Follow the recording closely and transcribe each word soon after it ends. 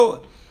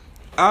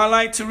I'd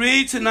like to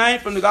read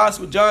tonight from the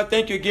Gospel of John.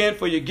 Thank you again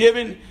for your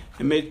giving.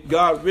 And may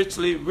God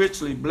richly,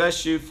 richly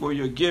bless you for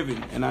your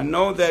giving. And I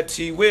know that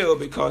He will,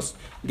 because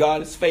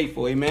God is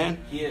faithful.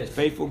 Amen? He is.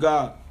 Faithful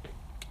God.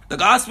 The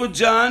Gospel of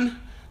John,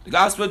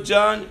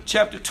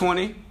 chapter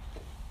 20.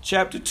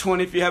 Chapter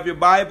 20, if you have your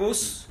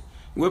Bibles.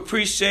 We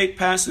appreciate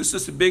Pastor and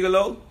Sister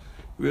Bigelow.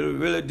 Really,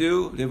 really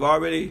do. They've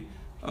already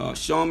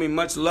shown me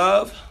much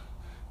love.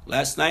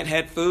 Last night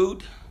had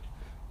food.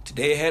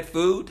 Today I had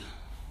food.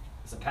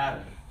 It's a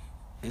pattern.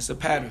 It's a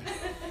pattern.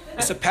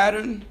 It's a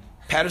pattern.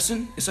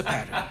 Patterson, it's a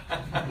pattern.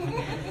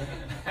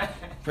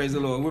 Praise the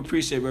Lord. We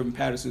appreciate Reverend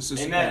Patterson,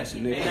 Sister Amen.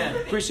 Patterson. Amen.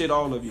 Appreciate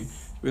all of you.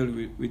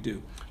 Really, we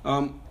do.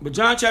 But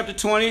John chapter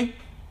 20,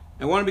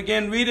 I want to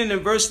begin reading in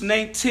verse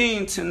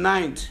 19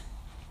 tonight.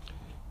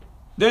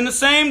 Then the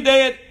same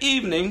day at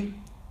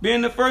evening,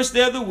 being the first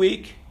day of the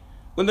week,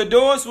 when the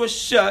doors were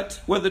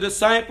shut, where the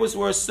disciples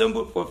were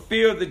assembled for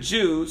fear of the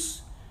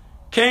Jews,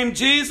 came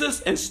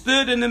Jesus and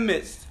stood in the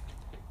midst,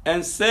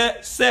 and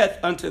saith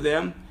unto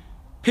them,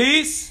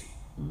 Peace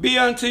be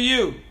unto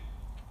you.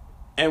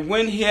 And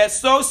when he had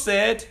so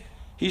said,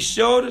 he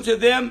showed unto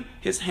them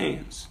his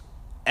hands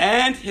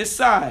and his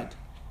side.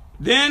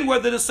 Then were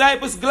the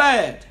disciples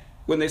glad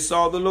when they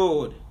saw the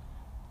Lord.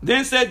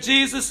 Then said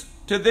Jesus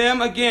to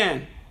them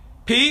again,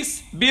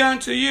 Peace be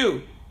unto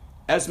you.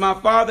 As my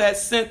Father hath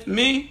sent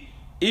me,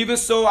 even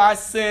so I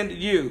send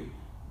you.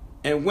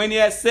 And when he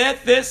had said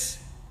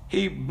this,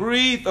 he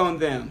breathed on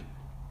them,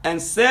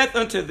 and said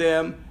unto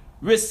them,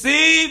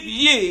 Receive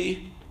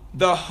ye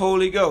the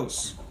Holy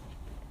Ghost.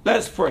 Let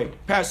us pray.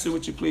 Pastor,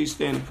 would you please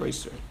stand and pray,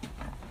 sir?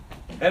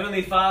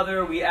 Heavenly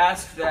Father, we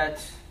ask that,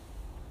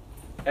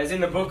 as in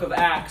the book of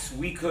Acts,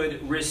 we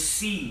could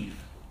receive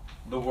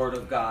the Word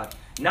of God.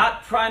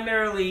 Not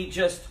primarily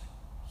just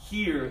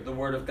hear the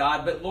Word of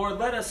God, but Lord,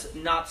 let us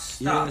not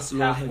stop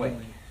halfway.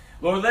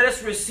 Lord, let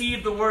us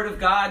receive the Word of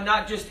God,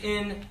 not just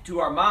into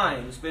our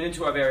minds, but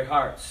into our very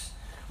hearts.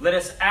 Let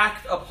us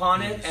act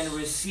upon it and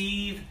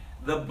receive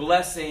the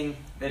blessing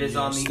that is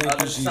on the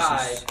other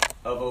side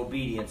of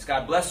obedience.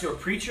 God bless your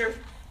preacher.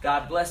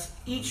 God bless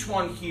each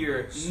one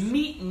here.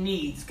 Meet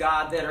needs,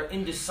 God, that are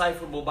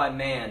indecipherable by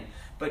man.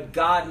 But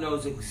God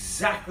knows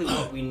exactly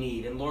what we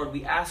need. And Lord,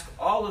 we ask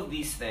all of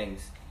these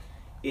things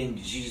in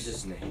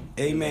Jesus' name.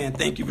 Amen.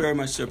 Thank you very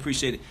much, sir.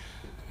 Appreciate it.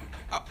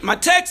 My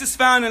text is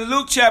found in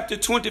Luke chapter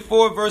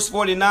 24, verse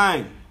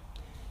 49.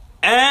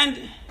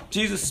 And,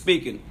 Jesus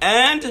speaking,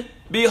 and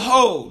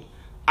behold,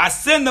 I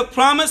send the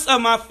promise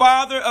of my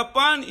Father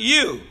upon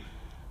you,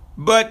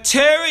 but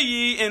tarry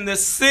ye in the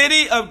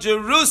city of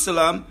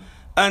Jerusalem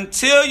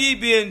until ye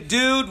be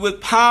endued with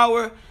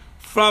power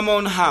from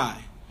on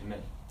high.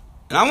 Amen.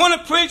 And I want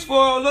to preach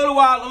for a little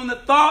while on the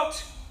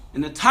thought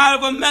and the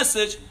title of a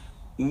message,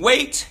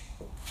 Wait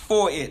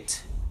for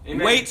it.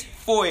 Amen. Wait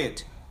for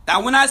it.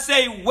 Now, when I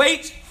say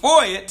wait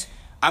for it,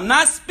 I'm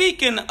not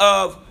speaking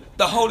of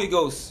the Holy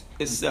Ghost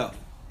itself.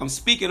 I'm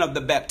speaking of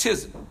the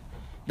baptism.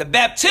 The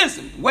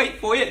baptism, wait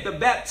for it, the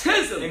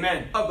baptism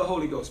Amen. of the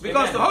Holy Ghost.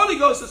 Because Amen. the Holy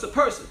Ghost is a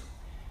person.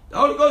 The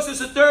Holy Ghost is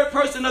the third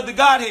person of the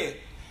Godhead.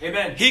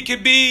 Amen. He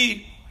could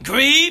be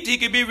grieved, he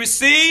could be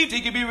received,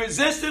 he could be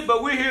resisted,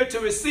 but we're here to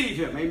receive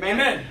him. Amen.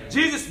 Amen.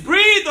 Jesus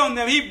breathed on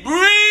them. He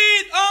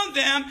breathed on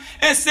them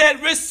and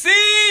said,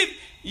 Receive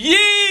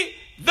ye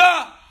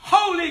the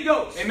Holy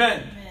Ghost.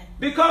 Amen.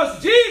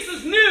 Because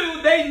Jesus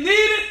knew they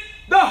needed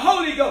the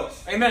Holy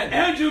Ghost. Amen.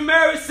 Andrew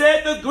Murray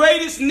said the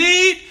greatest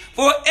need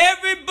for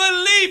every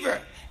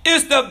believer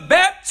is the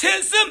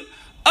baptism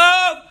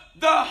of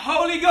the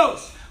Holy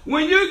Ghost.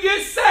 When you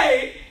get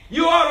saved,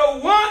 you ought to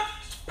want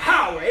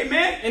power.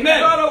 Amen. Amen.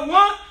 You ought to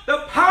want the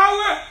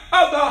power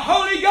of the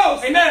Holy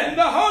Ghost. Amen. And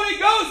the Holy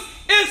Ghost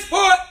is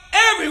for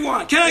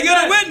everyone. Can I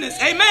get a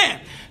witness? Amen.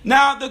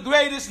 Now, the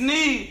greatest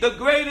need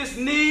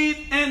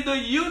in the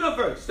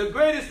universe,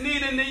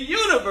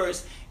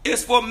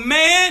 is for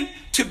man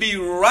to be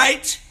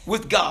right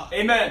with God.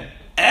 Amen.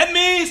 That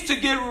means to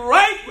get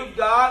right with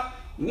God,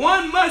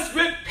 one must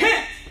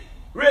repent.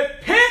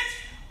 Repent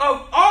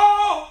of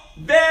all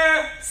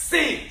their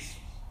sins.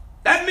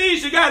 That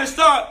means you got to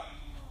start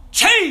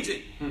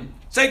changing.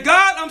 Say,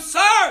 God, I'm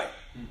sorry.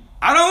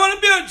 I don't want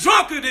to be a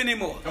drunkard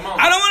anymore.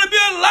 I don't want to be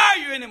a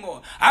liar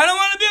anymore. I don't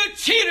want to be a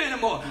cheater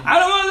anymore. I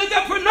don't want to look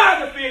at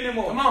pornography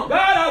anymore.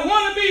 God, I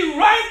want to be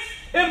right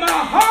in my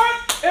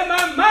heart, in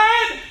my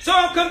mind. So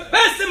I'm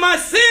confessing my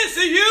sins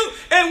to you.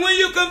 And when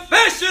you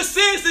confess your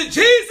sins to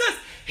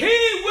Jesus, he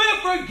will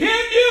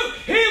forgive you.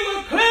 He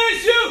will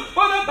cleanse you.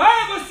 For the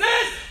Bible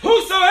says,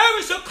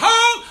 whosoever shall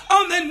call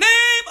on the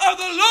name of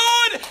the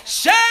Lord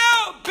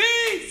shall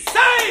be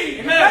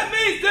saved. Amen. That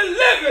means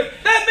delivered.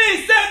 That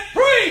means set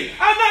free.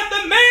 I'm not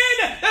the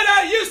man that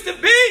I used to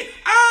be.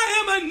 I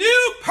am a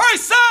new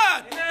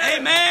person.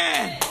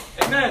 Amen.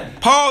 Amen.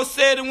 Paul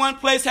said in one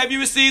place, have you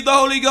received the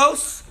Holy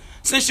Ghost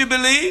since you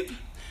believe?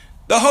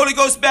 The Holy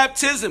Ghost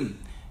baptism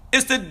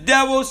is the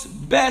devil's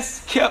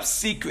best kept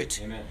secret.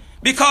 Amen.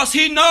 Because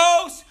he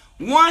knows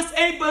once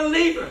a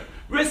believer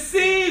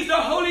receives the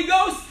Holy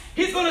Ghost,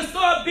 He's going to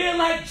start being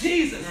like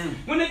Jesus.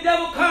 When the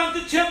devil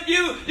comes to tempt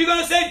you, you're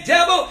going to say,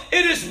 devil,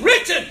 it is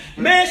written,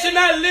 man should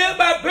not live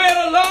by bread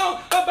alone,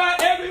 but by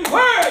every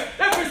word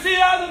that proceeds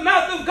out of the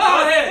mouth of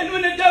God. And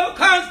when the devil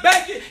comes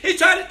back, he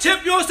tried to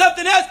tempt you on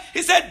something else.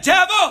 He said,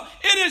 devil,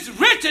 it is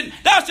written,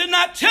 thou shalt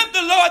not tempt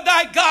the Lord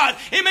thy God.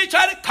 He may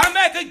try to come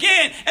back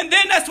again, and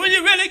then that's when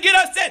you really get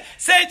upset.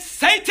 Say,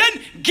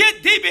 Satan,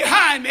 get thee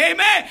behind me.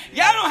 Amen.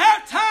 Y'all don't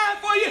have time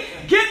for you.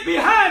 Get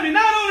behind me.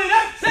 Not only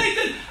that,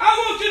 Satan, I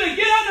want you to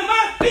get under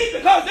my feet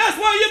because that's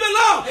where you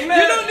belong. Amen.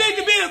 You don't need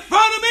to be in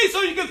front of me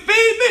so you can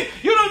feed me.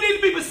 You don't need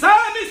to be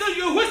beside me so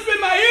you can whisper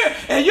in my ear.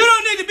 And you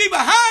don't need to be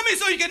behind me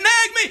so you can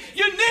nag me.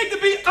 You need to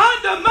be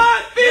under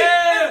my feet.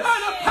 Yes. And by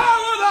the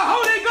power of the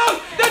Holy Ghost,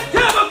 the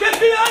devil can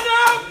be under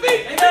our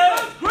feet. Amen.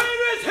 Because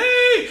greater is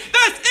he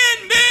that's in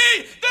me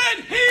than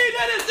he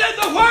that is in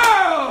the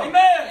world.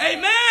 Amen.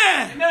 Amen.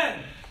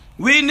 Amen.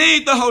 We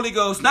need the Holy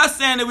Ghost. Not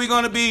saying that we're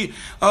going to be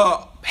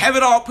have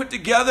it all put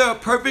together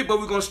perfect, but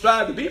we're going to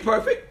strive to be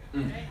perfect.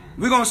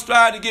 We're going to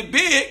strive to get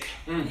big,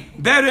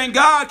 better in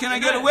God. Can I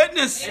get a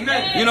witness?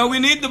 Amen. You know, we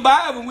need the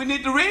Bible. We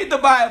need to read the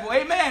Bible.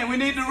 Amen. We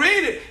need to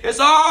read it. It's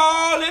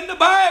all in the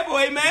Bible.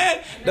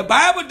 Amen. The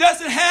Bible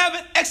doesn't have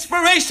an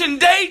expiration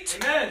date.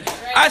 Amen.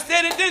 I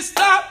said it didn't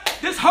stop.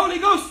 This Holy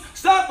Ghost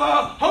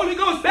Holy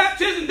Ghost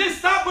baptism didn't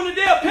stop on the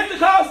day of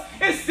Pentecost.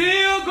 It's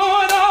still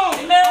going on.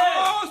 Amen.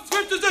 All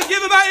scriptures are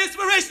given by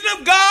inspiration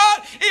of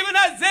God. Even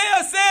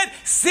Isaiah said,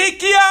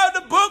 seek ye out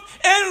the book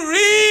and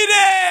read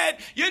it.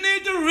 You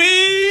need to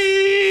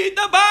read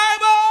the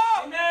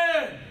Bible.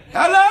 Amen.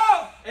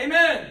 Hello.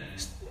 Amen.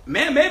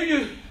 Man, maybe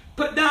you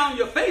put down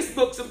your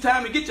Facebook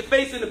sometime and get your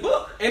face in the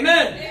book.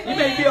 Amen. You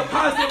may be a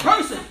positive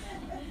person.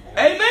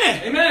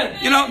 Amen. Amen.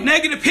 You know,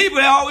 negative people,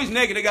 they're always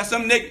negative. They got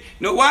something negative.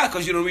 You know why?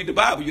 Because you don't read the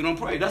Bible. You don't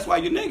pray. That's why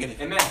you're negative.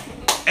 Amen.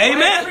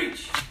 Amen.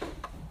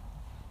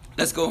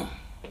 Let's go.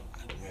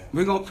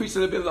 We're going to preach a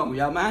little bit longer.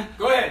 Y'all mind?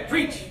 Go ahead.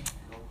 Preach.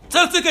 So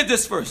let's look at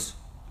this first.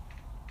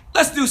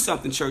 Let's do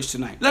something, church,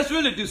 tonight. Let's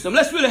really do something.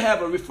 Let's really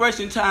have a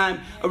refreshing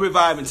time, a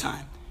reviving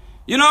time.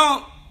 You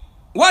know,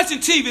 watching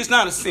TV is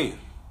not a sin.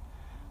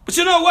 But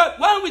you know what?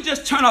 Why don't we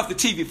just turn off the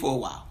TV for a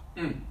while?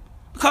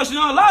 Because, you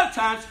know, a lot of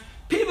times,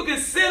 people can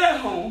sit at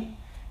home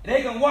and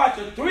they can watch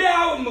a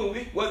 3-hour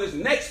movie, whether it's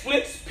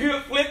Netflix, Pure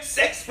Flix,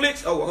 Sex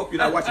Flix. Oh, I hope you're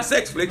not watching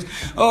Sex Flix.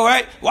 All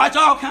right. Watch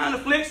all kinds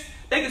of flicks.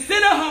 They can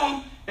sit at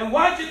home and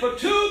watch it for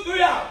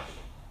 2-3 hours.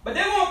 But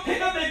they won't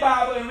pick up their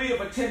Bible and read it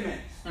for 10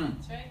 minutes.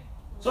 That's right.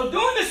 So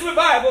during this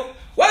revival,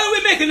 why don't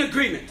we make an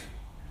agreement?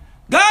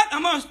 God,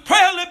 I'm going to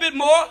pray a little bit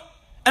more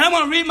and I'm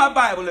going to read my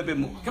Bible a little bit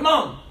more. Come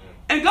on.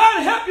 And God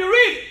will help you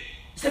read it.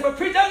 You say, but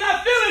preacher, I'm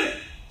not feeling it.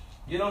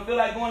 You don't feel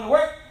like going to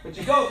work, but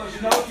you go because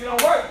you know if you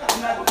don't work,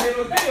 you're not going to pay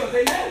those bills.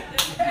 Amen.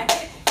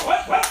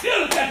 What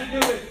feelings got to do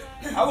with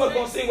it? I was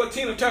going to sing what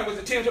Tina Turner was.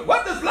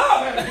 What does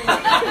love have to do with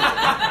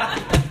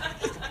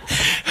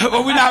it?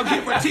 But we're not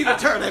here for Tina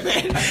Turner,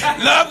 man.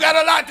 Love got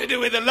a lot to do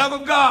with the love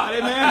of God.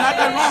 Amen. Not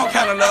that wrong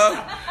kind of love.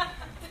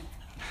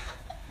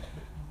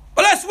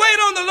 But let's wait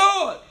on the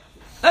Lord.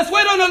 Let's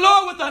wait on the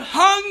Lord with a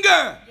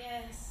hunger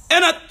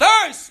and a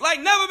thirst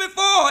like never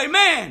before.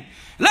 Amen.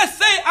 Let's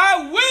say,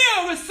 I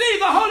will receive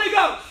the Holy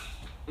Ghost.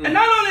 And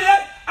not only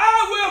that,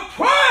 I will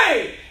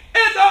pray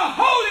in the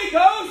Holy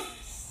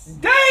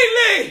Ghost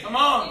daily. Come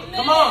on. Amen.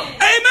 Come on.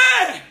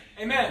 Amen.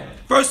 Amen.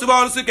 First of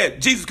all, let's look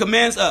at Jesus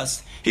commands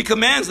us. He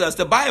commands us.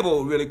 The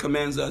Bible really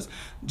commands us.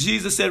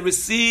 Jesus said,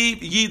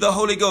 receive ye the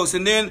Holy Ghost.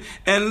 And then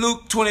in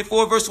Luke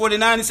 24, verse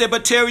 49, he said,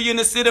 but tarry ye in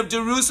the city of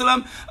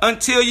Jerusalem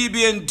until ye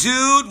be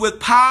endued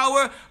with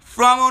power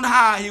from on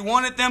high. He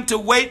wanted them to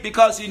wait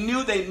because he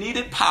knew they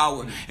needed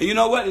power. And you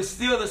know what? It's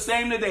still the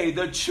same today.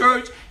 The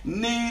church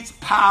needs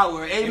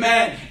power.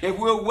 Amen. If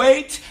we'll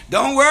wait,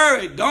 don't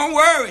worry. Don't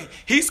worry.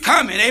 He's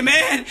coming.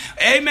 Amen.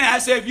 Amen. I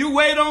said, if you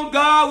wait on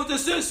God with a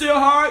sincere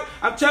heart,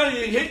 I'm telling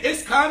you,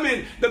 it's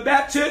coming. The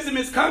baptism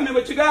is coming,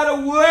 but you got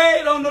to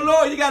wait on the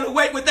Lord. You got to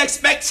wait with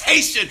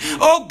expectation.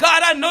 Oh,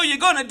 God, I know you're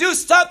going to do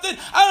something.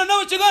 I don't know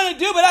what you're going to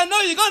do, but I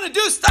know you're going to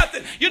do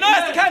something. You know,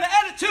 that's the kind of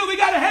attitude we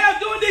got to have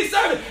during these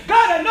services.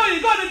 God, I know you're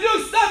going to do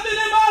something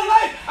in my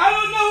life. I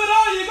don't know what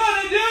all you're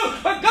going to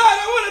do, but God,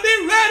 I want to be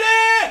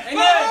ready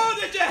for all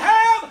that you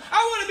have.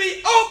 I want to be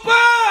open.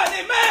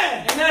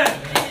 Amen.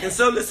 Amen. And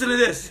so listen to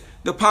this.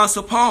 The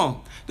Apostle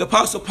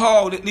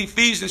Paul in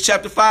Ephesians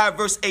chapter 5,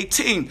 verse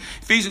 18.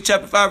 Ephesians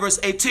chapter 5, verse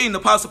 18. The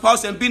Apostle Paul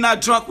said, be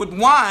not drunk with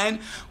wine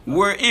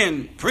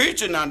wherein.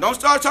 Preacher, now don't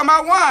start talking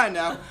about wine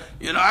now.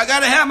 You know, I got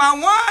to have my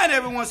wine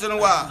every once in a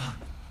while.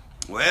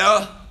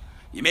 Well,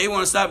 you may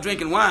want to stop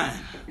drinking wine.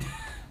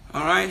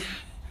 All right.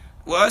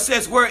 Well, it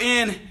says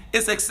wherein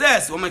it's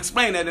excess. I'm going to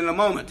explain that in a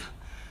moment.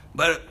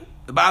 But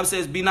the Bible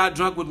says, be not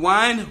drunk with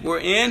wine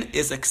wherein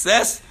it's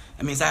excess.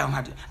 That means I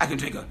can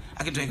drink a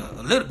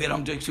little bit. I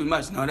don't drink too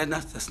much. No,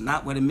 that's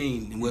not what it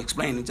means. And we'll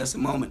explain in just a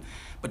moment.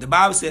 But the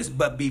Bible says,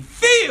 but be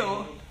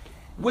filled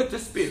with the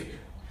Spirit.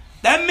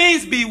 That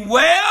means be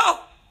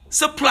well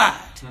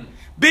supplied.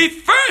 Be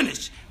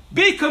furnished.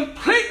 Be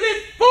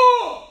completely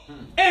full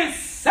and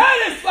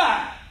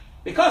satisfied.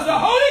 Because the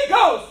Holy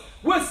Ghost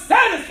will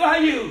satisfy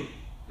you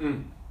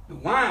The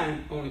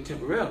wine only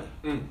temporarily.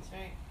 That's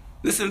right.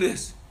 Listen to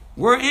this.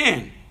 We're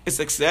in a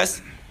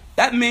success.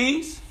 That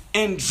means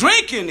in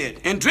drinking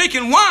it, in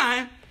drinking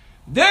wine,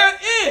 there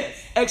is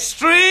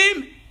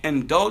extreme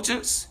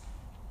indulgence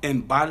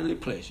in bodily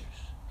pleasures.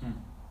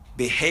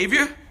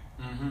 Behavior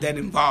that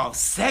involves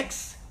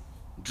sex,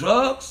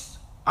 drugs,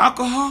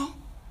 alcohol,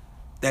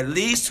 that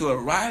leads to a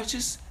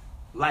riotous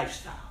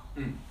lifestyle.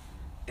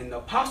 And the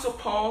Apostle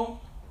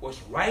Paul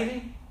was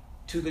writing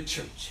to the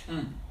church.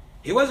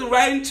 He wasn't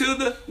writing to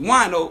the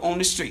wino on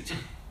the street.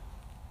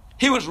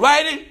 He was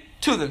writing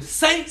to the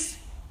saints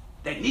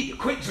that need to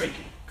quit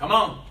drinking. Come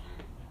on.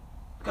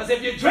 Because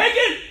if you're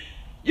drinking,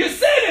 you're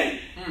sinning.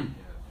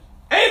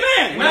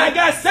 Amen. When I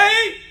got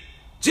saved,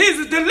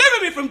 Jesus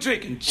delivered me from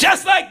drinking.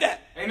 Just like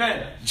that.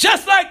 Amen.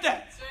 Just like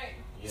that. That's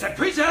right. Say,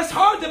 preacher, that's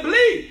hard to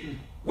believe.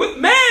 With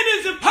man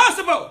it's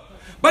impossible,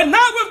 but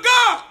not with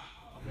God.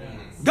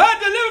 God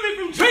delivered me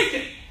from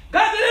drinking.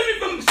 God delivered me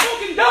from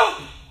smoking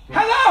dope.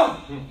 Hello.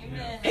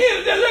 Amen. He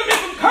delivered me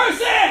from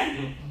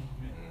cursing.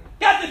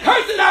 Got the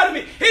cursing out of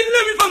me. He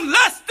delivered me from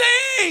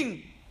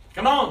lusting.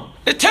 Come on.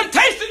 The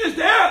temptation is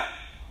there.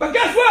 But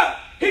guess what?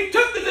 He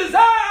took the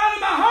desire out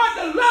of my heart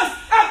to lust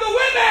after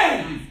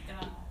women.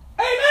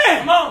 Amen.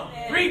 Come on.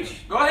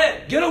 Preach. Go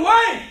ahead. Get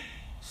away.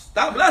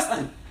 Stop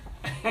lusting.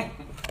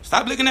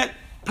 Stop looking at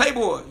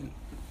Playboy,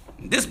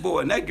 this boy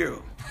and that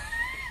girl.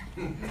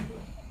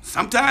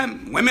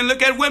 Sometimes women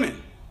look at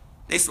women.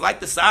 They like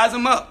to size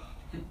them up.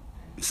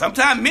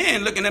 Sometimes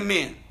men looking at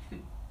men.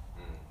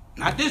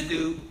 Not this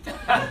dude.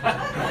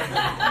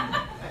 By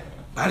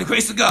the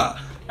grace of God.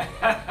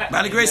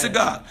 By the grace of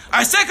God. All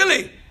right,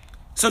 secondly,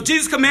 so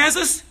Jesus commands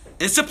us.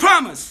 It's a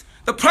promise.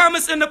 The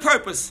promise and the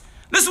purpose.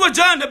 This is what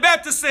John the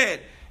Baptist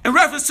said in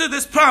reference to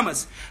this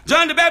promise.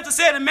 John the Baptist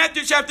said in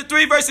Matthew chapter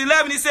 3, verse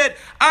 11, he said,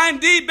 I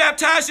indeed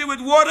baptize you with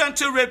water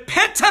unto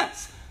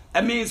repentance.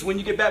 That means when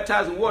you get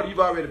baptized in water, you've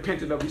already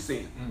repented of your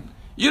sin.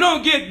 You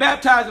don't get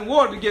baptized in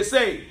water to get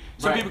saved.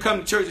 Some people come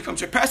to church and come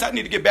to church. Pastor, I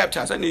need to get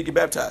baptized. I need to get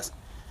baptized.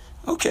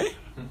 Okay.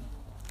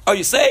 Are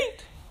you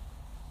saved?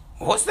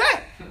 What's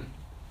that?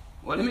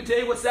 Well, let me tell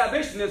you what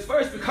salvation is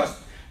first, because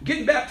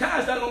getting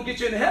baptized not going to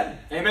get you into heaven.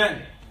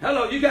 Amen.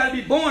 Hello, you got to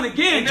be born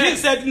again. Amen.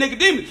 Jesus said to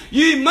Nicodemus,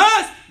 you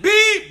must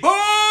be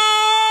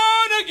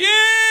born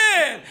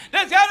again.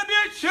 There's got to be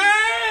a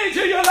change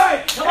in your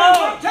life. Come and on.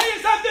 I'll tell you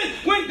something.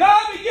 When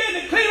God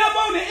begins to clean up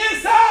on the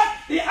inside,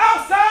 the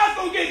outside's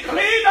going to get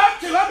cleaned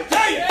up too. Let me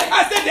tell you.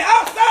 I said the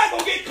outside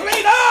going to get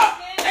cleaned up.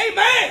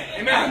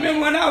 Amen. Amen. I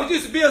remember when I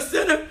used to be a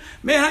sinner,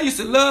 man, I used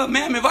to love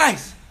Miami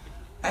Vice.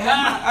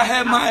 I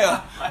had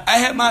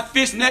my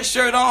fishnet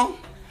shirt on.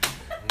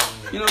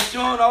 You know,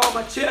 showing all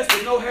my chest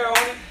with no hair on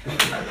it.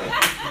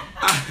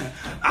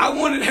 I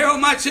wanted hair on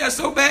my chest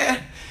so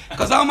bad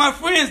because all my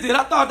friends did.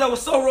 I thought that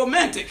was so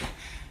romantic.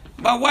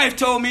 My wife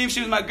told me, she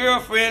was my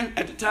girlfriend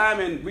at the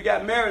time, and we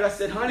got married. I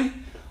said, honey,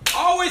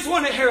 I always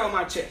wanted hair on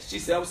my chest. She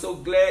said, I'm so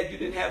glad you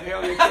didn't have hair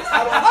on your chest.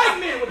 I don't like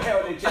men with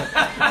hair on their chest.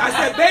 I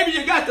said, baby,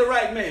 you got the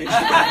right man.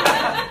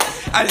 I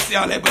didn't say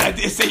all that, but I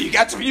did say you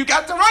got the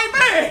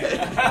right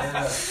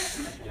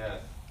man.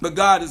 But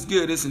God is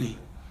good, isn't he?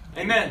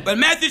 Amen. But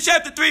Matthew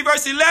chapter 3,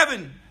 verse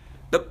 11,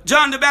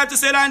 John the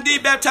Baptist said, I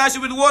indeed baptize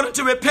you with water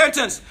to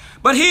repentance.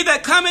 But he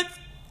that cometh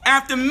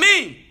after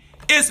me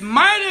is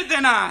mightier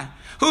than I,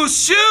 whose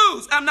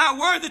shoes I'm not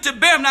worthy to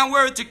bear, I'm not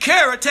worthy to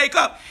carry or take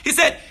up. He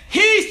said,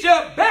 he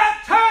shall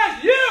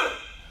baptize you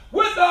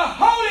with the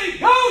Holy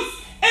Ghost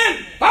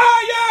and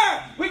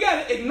fire. We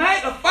got to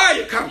ignite a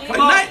fire conference.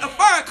 Ignite a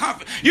fire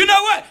conference. You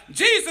know what?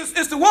 Jesus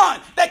is the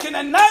one that can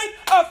ignite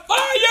a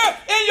fire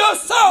in your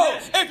soul.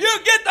 If you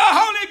get the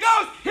Holy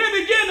Ghost, he'll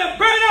begin to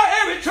burn out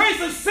every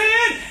trace of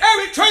sin,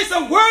 every trace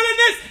of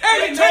worldliness,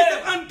 every trace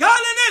of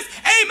ungodliness.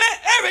 Amen.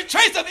 Every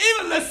trace of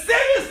even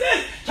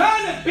lasciviousness,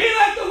 trying to be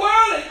like the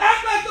world and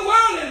act like the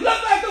world and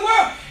look like the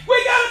world. We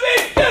got to be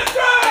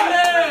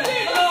different.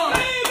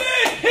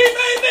 He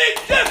made me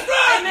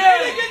different.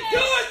 And he can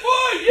do it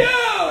for you.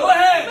 Go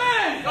ahead.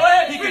 Amen. Go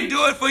ahead. He can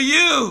do it for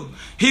you.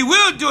 He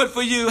will do it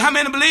for you. How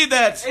many believe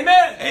that?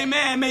 Amen.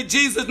 Amen. May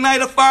Jesus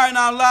ignite a fire in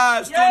our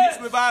lives during these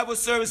revival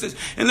services.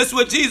 And listen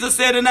what Jesus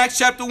said in Acts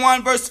chapter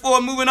 1, verse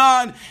 4. Moving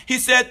on, he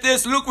said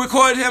this. Luke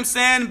recorded him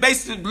saying,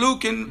 basically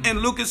Luke, and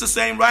Luke is the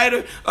same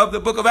writer of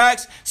the book of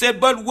Acts, said,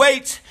 but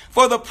wait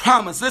for the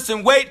promise.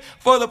 Listen, wait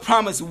for the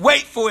promise.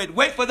 Wait for it.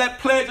 Wait for that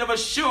pledge of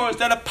assurance,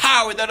 that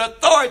power, that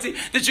authority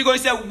that you're going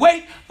to say,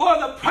 wait for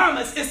the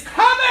promise. It's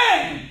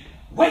coming.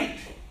 Wait,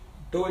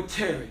 though it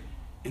tarry.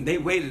 And they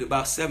waited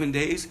about 7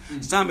 days.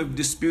 Some have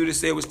disputed,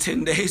 say it was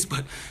 10 days,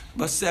 but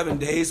 7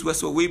 days.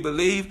 That's what we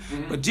believe.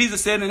 But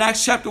Jesus said in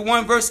Acts chapter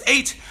 1, verse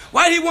 8,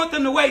 why did he want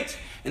them to wait?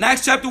 In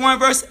Acts chapter 1,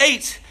 verse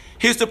 8,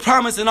 here's the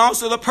promise and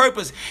also the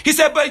purpose. He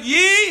said, but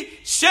ye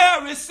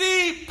shall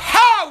receive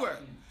power.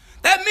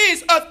 That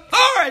means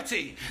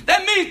authority.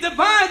 That means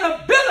divine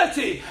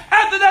ability.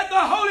 After that, the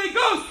Holy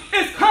Ghost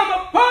is come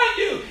upon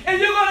you, and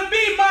you're going to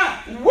be my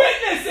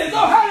witnesses.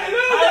 Oh,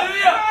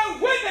 hallelujah. My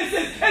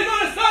witnesses. It's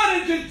going to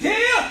start in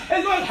Judea.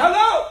 It's going to,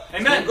 hello?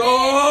 Amen.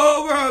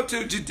 Go over to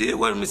to Judea.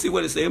 Let me see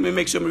what it says. Let me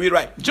make sure I read it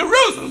right.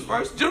 Jerusalem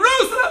first.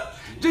 Jerusalem,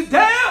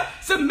 Judea,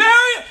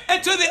 Samaria,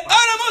 and to the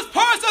uttermost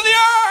parts of the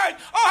earth.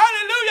 Oh,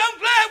 hallelujah. I'm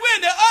glad we're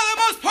in the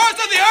uttermost parts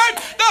of the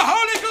earth. The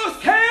Holy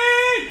Ghost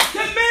came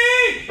to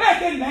me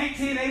back in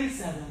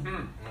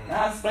 1987.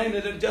 I'll explain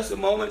it in just a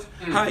moment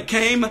how it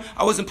came.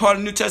 I wasn't part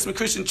of the New Testament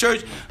Christian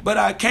Church, but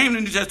I came to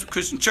the New Testament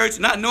Christian Church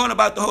not knowing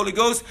about the Holy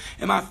Ghost.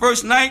 And my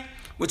first night,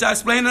 which I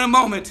explain in a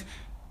moment,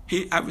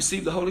 I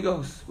received the Holy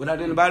Ghost without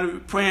anybody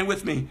praying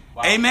with me.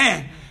 Wow.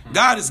 Amen.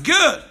 God is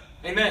good.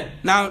 Amen.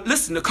 Now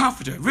listen, the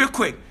Comforter, real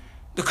quick.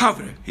 The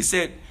Comforter, he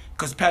said,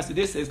 because Pastor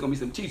did say there's going to be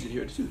some teaching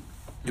here too.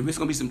 There's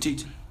going to be some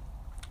teaching.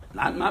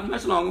 Not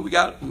much longer. We're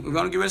going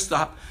to get ready to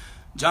stop.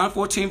 John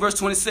 14, verse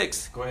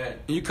 26. Go ahead.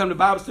 And you come to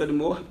Bible study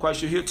more. I'm quite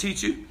sure he'll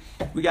teach you.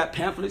 We got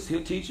pamphlets.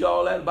 He'll teach you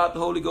all that about the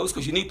Holy Ghost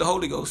because you need the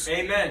Holy Ghost.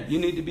 Amen. You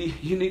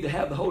need to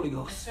have the Holy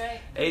Ghost. That's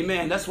right.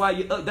 Amen. That's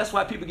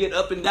why people get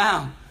up and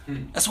down.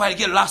 That's why they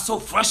get a lot so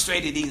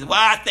frustrated. Well,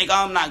 I think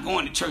I'm not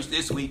going to church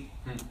this week.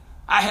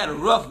 I had a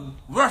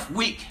rough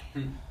week.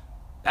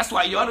 That's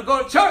why you ought to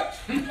go to church.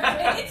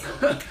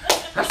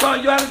 That's why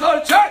you ought to go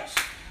to church.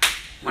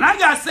 When I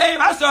got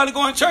saved, I started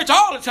going to church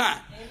all the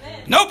time.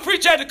 Amen. No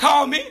preacher had to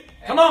call me.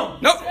 Come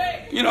on. Nope.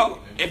 You know,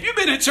 if you've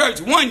been in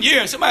church 1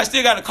 year and somebody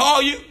still got to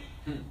call you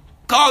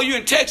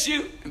and text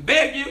you and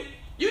beg you,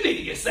 you need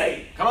to get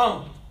saved. Come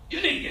on.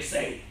 You need to get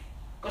saved.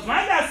 Because when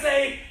I got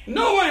saved,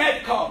 no one had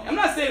to call me. I'm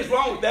not saying it's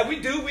wrong with that. We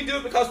do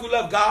it because we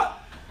love God.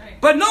 Right.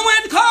 But no one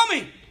had to call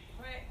me.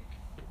 Right.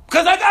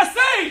 Because I got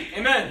saved.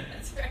 Amen.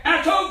 That's right. And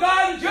I told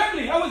God in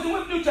Germany, I wasn't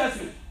with the New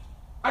Testament.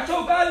 I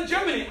told God in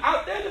Germany,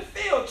 out there in the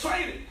field,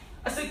 training.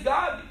 I said,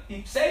 God,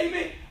 he saved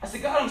me. I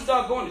said, God, I'm going to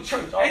start going to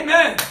church.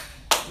 Amen.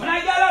 When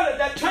I got out of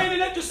that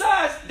training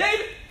exercise,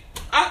 David,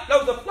 there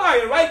was a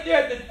flyer right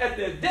there at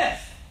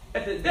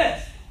the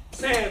desk,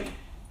 saying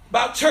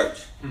about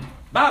church,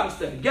 Bible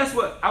study. Guess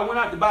what? I went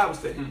out to Bible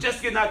study,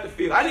 just getting out the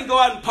field. I didn't go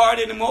out and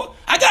party anymore.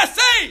 I got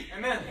saved.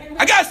 Amen.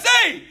 I got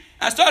saved.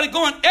 I started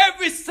going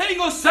every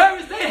single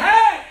service they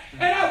had,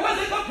 and I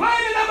wasn't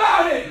complaining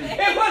about it.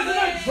 It wasn't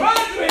a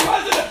drudgery. It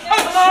wasn't a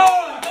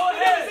chore.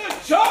 It was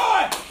a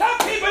joy. Some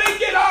people didn't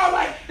get all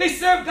right. They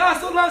served God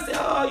so long, say,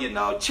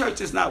 oh,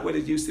 church is not what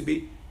it used to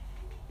be.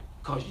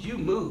 Because you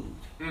moved.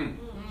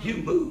 You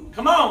moved.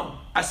 Come on.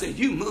 I said,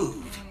 you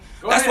moved.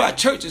 That's why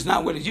church is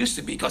not what it used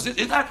to be. Because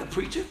it's like a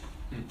preacher.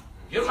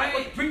 You don't like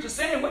what the preacher's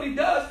saying, what he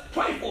does,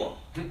 pray for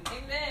him.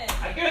 Amen.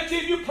 I guarantee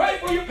if you pray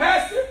for your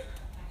pastor,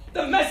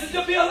 the message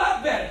will be a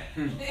lot better.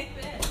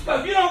 But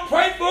if you don't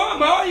pray for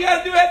him, all you got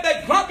to do is have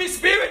that grumpy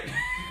spirit.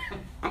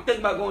 I'm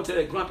thinking about going to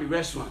that grumpy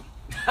restaurant.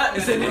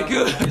 Isn't it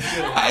good?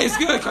 It's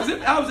good because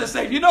I was just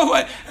saying, you know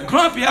what?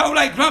 Grumpy, I don't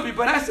like grumpy,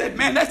 but I said,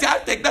 man, I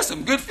think that's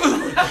some good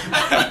food.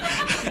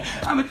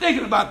 I've been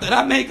thinking about that.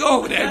 I may go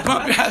over there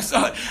grumpy. I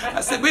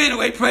said, but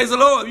anyway, praise the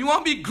Lord. You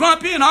want to be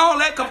grumpy and all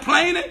that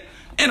complaining?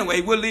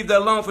 Anyway, we'll leave that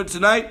alone for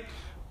tonight.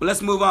 But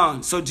let's move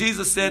on. So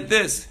Jesus said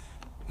this,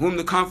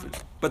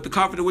 but the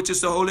Comforter, which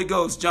is the Holy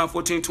Ghost, John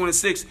 14,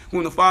 26,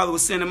 whom the Father will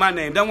send in my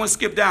name. Don't want to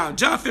skip down.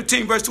 John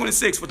 15, verse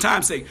 26, for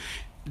time's sake.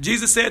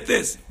 Jesus said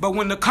this, but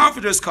when the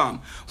Comforters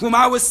come, whom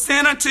I will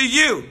send unto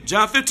you,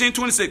 John 15,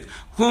 26,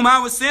 whom I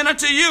will send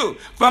unto you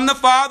from the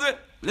Father,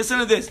 listen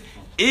to this,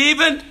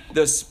 even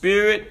the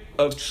Spirit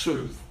of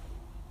truth.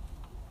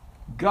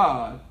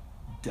 God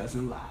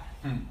doesn't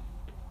lie.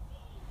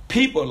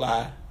 People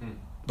lie,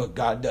 but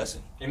God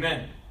doesn't.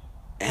 Amen.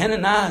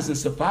 Ananias and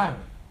Sapphira,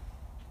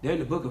 they're in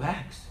the book of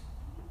Acts.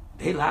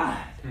 They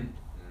lied.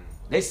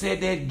 They said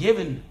they had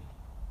given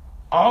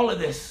all of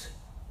this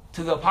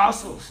to the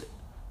apostles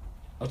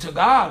or to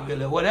God,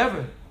 really, or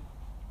whatever.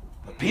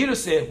 But Peter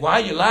said, why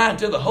are you lying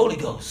to the Holy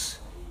Ghost?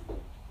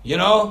 You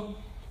know,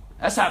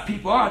 that's how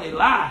people are. They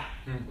lie.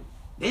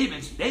 They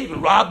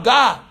even rob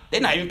God.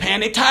 They're not even paying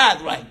their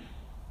tithe right.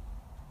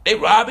 They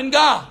robbing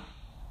God.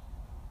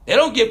 They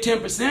don't give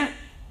 10%.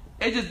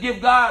 They just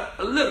give God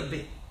a little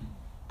bit.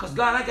 Because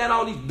God, I got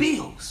all these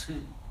bills.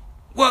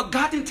 Well,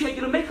 God didn't tell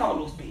you to make all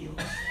those bills.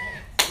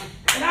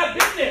 And I've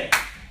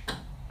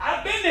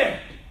been there.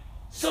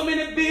 So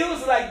many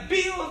bills, like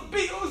bills.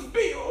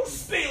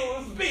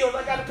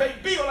 I got to pay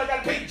Bill. I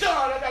got to pay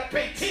John. I got to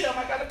pay Tim.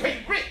 I got to pay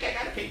Rick. I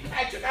got to pay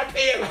Patrick. I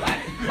pay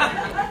everybody.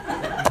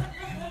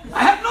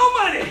 I have no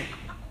money.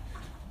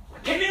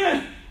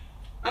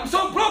 I'm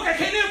so broke I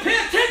can't even pay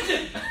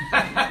attention.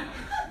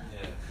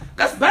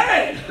 That's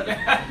bad.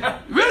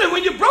 Really,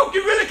 when you're broke,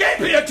 you really can't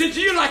pay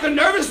attention. You're like a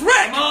nervous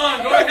wreck. Come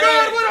on, go ahead.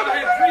 God, what am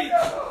I preach?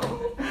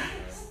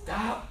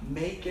 Stop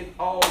making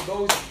all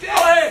those debts. Go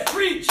ahead,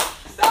 preach.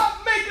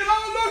 Stop making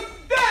all those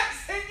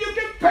debts, and you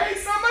can pay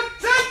some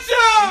attention.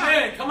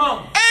 Amen. Come on.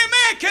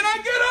 Amen. Can I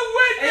get a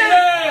witness?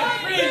 Amen.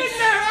 I've been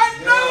there. I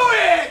know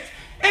it.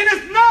 And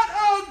it's not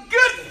a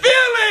good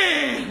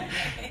feeling.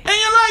 And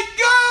you're like,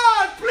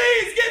 God,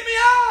 please get me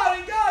out.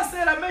 And God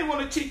said, I may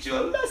want to teach you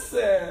a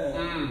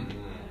lesson.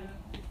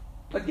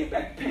 But get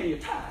back to paying your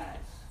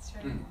tithes.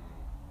 Right.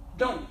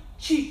 Don't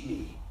cheat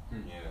me.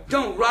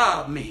 Don't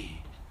rob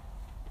me.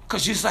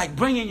 Because it's like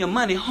bringing your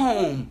money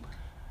home,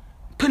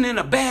 putting it in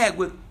a bag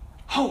with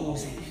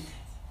holes in it.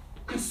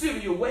 consider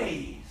your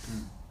ways.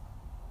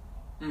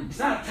 It's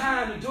not a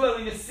time to dwell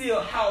in your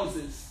sealed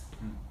houses.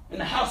 In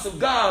the house of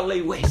God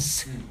lay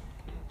waste.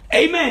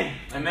 Amen.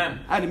 Amen.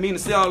 I didn't mean to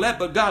say all that,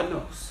 but God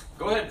knows.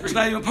 Go ahead, preach. It's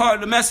not even part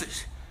of the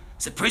message. I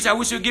said, preacher, I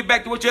wish you'd get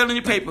back to what you had on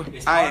your paper.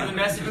 It's part of the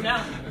message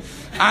now.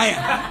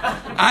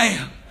 I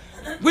am.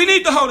 We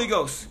need the Holy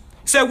Ghost.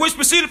 He said, which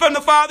proceeded from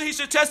the Father, he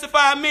should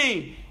testify of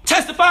me.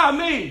 Testify of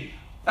me.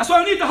 That's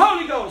why we need the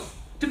Holy Ghost.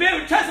 To be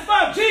able to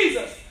testify of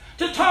Jesus.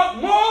 To talk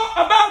more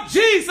about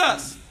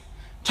Jesus.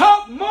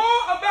 Talk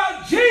more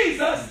about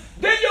Jesus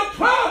than your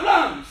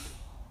problems.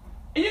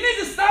 And you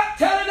need to stop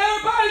telling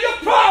everybody your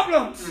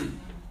problems.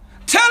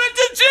 Tell it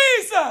to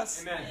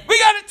Jesus. Amen. We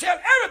got to tell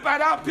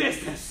everybody our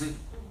business.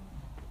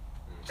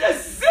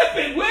 Just zip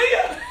it, will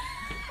you?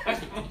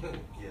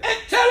 And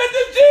tell it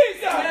to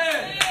Jesus.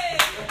 Amen.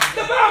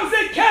 The Bible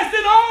said,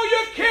 casting all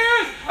your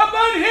cares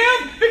upon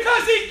him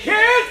because he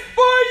cares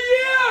for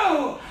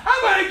you.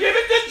 I'm going to give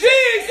it to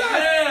Jesus.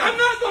 Amen. I'm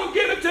not going to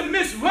give it to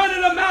Miss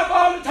Running the Mouth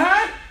all the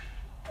time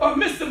or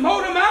Mr.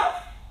 Motor Mouth.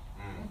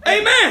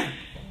 Amen.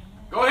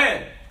 Go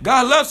ahead.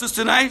 God loves us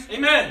tonight.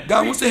 Amen.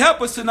 God wants to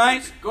help us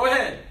tonight. Go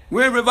ahead.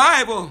 We're in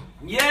revival.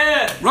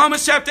 Yeah.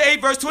 Romans chapter 8,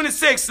 verse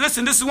 26.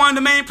 Listen, this is one of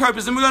the main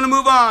purposes, and we're going to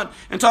move on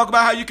and talk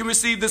about how you can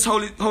receive this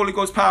Holy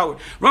Ghost power.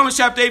 Romans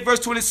chapter 8, verse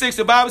 26,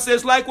 the Bible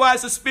says,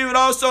 likewise, the Spirit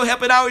also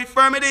helpeth our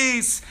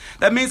infirmities.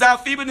 That means our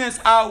feebleness,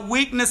 our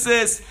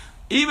weaknesses,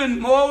 even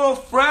moral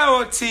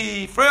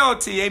frailty,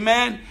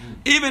 amen?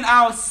 Even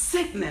our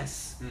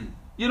sickness.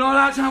 You know, a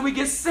lot of times we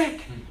get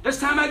sick.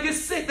 This time I get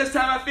sick. This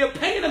time I feel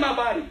pain in my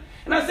body.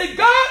 And I say,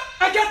 God,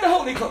 I got the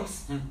Holy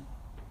Ghost.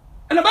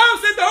 And the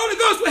Bible says the Holy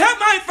Ghost will help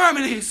my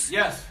infirmities.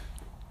 Yes.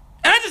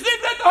 And I just need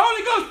to let the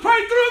Holy Ghost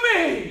pray through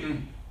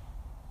me.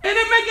 And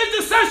then make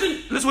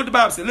intercession. Listen what the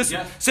Bible said. Listen.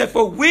 Yes. It said,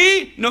 for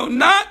we know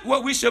not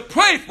what we should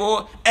pray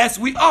for as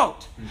we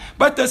ought.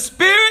 But the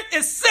Spirit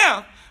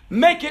itself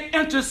making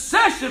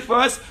intercession for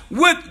us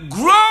with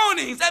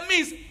groanings. That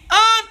means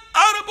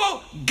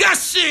unutterable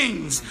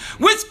gushings,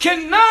 which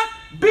cannot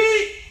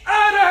be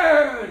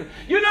uttered.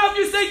 You know, if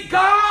you say,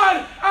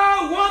 God,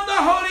 I want the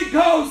Holy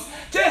Ghost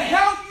to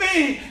help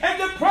me and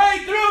to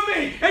pray through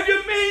me. If you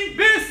mean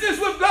business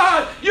with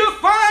God, you'll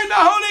find the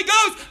Holy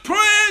Ghost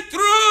praying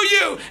through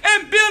you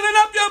and building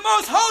up your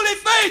most holy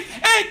faith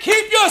and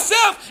keep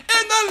yourself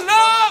in the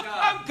love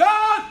of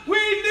God. We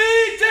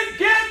need to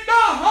get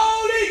the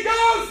Holy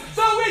Ghost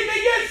so we can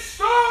get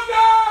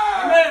stronger.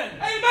 Amen.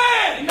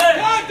 Amen. Amen.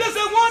 God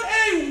doesn't want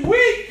a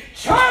weak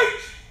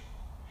church.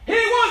 He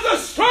wants a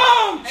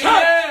strong church.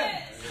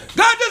 Amen.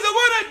 God doesn't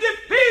want a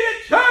defeated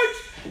church.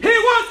 He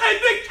wants a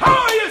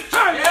victorious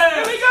church. Yes.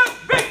 And we got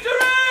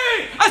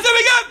victory. I said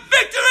we got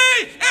victory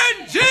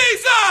in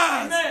Jesus.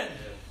 Amen.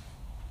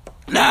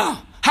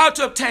 Now, how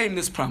to obtain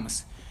this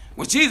promise?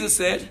 What Jesus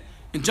said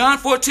in John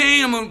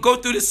 14, I'm going to go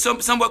through this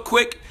somewhat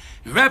quick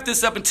and wrap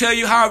this up and tell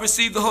you how I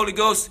received the Holy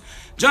Ghost.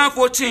 John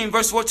 14,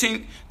 verse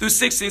 14 through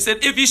 16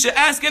 said, if you should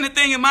ask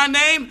anything in my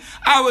name,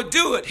 I will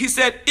do it. He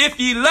said, if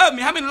ye love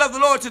me. How many love the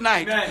Lord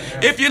tonight?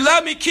 Amen. If you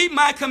love me, keep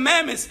my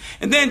commandments.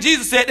 And then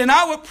Jesus said, and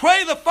I will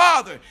pray the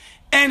Father,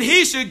 and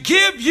he should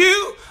give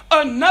you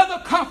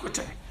another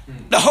comforter,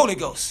 the Holy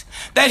Ghost,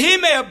 that he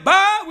may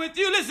abide with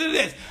you. Listen to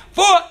this.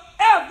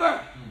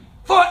 Forever.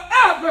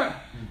 Forever.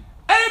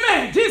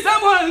 Amen. Jesus, I'm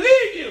going to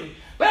leave you.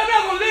 But I'm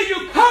not going to leave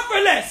you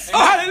comfortless. Amen.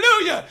 Oh,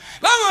 hallelujah.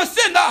 But I'm going to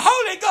send the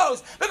Holy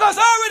Ghost because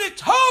I already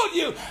told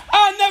you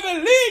I'll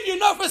never leave you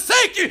nor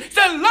forsake you.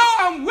 Said, Lord,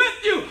 I'm with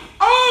you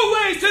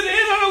always to the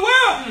end of the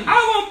world. I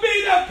won't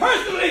be there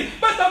personally,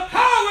 but the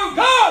power of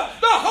God,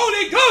 the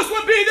Holy Ghost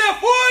will be there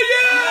for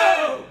you.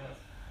 Amen.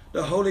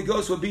 The Holy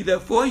Ghost will be there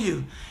for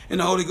you.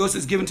 And the Holy Ghost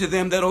is given to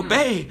them that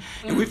obey.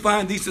 And we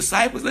find these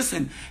disciples,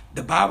 listen,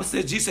 the Bible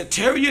says, Jesus said,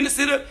 tarry you in the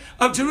city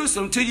of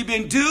Jerusalem until you've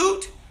been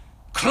endued,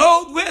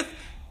 clothed with,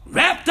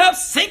 wrapped up,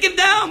 sinking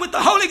down with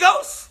the Holy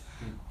Ghost.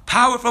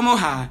 Power from on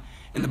high.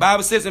 And the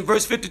Bible says in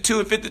verse 52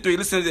 and 53,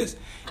 listen to this.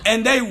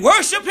 And they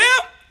worship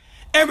him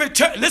and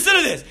return. Listen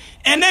to this.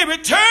 And they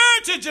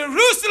returned to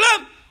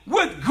Jerusalem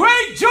with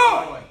great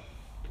joy.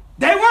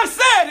 They weren't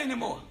sad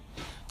anymore.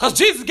 Because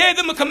Jesus gave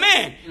them a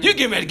command. You're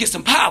getting ready to get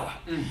some power.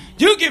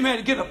 You're getting ready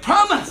to get a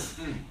promise.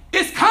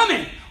 It's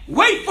coming.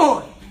 Wait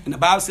for it. And the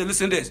Bible said,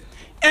 listen to this.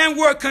 And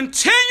were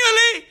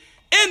continually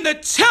in the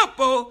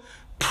temple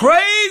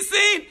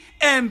praising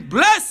and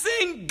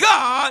blessing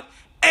God.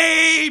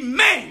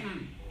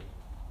 Amen.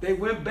 They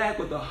went back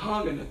with a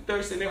hunger and a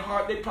thirst in their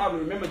heart. They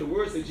probably remember the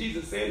words that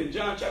Jesus said in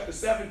John chapter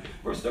 7,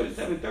 verse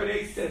 37 and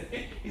 38.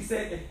 He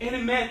said, if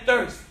any man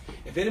thirst,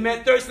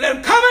 let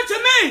him come unto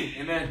me.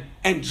 Amen.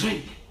 And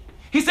drink.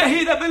 He said,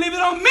 he that believeth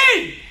on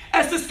me,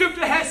 as the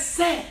scripture has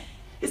said.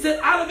 He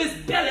said, out of his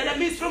belly, that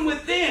means from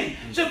within,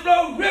 shall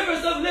flow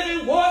rivers of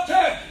living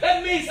water.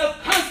 That means a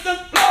constant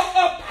flow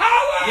of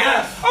power.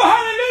 Yes. Oh,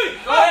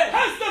 hallelujah. A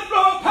constant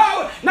flow of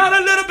power. Not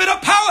a little bit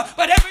of power,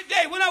 but every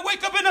day when I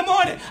wake up in the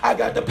morning, I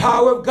got the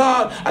power of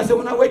God. I said,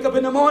 when I wake up in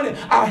in the morning,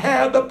 I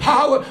have the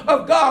power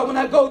of God. When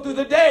I go through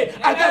the day,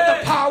 I got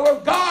the power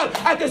of God.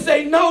 I can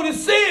say no to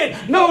sin,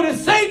 no to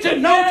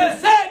Satan, no to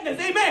sadness.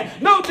 Amen.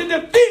 No to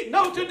defeat,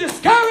 no to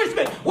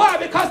discouragement. Why?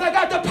 Because I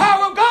got the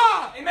power of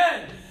God.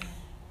 Amen.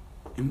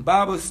 And the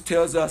Bible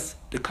tells us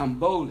to come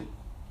boldly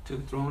to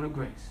the throne of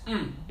grace.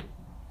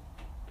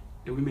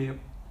 That we may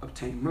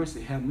obtain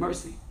mercy, have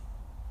mercy,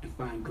 and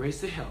find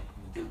grace to help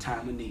in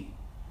time of need.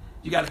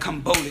 You got to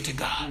come boldly to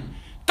God.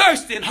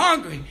 Thirsty and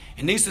hungry.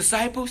 And these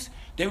disciples,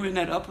 they were in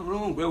that upper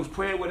room where it was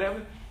praying,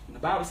 whatever. And the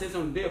Bible says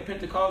on the day of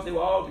Pentecost, they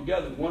were all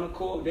together, one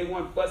accord. They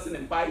weren't fussing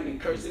and fighting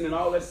and cursing and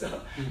all that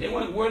stuff. They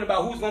weren't worrying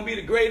about who's going to be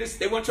the greatest.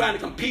 They weren't trying to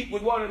compete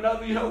with one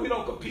another. You know, we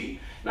don't compete.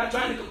 Not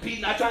trying to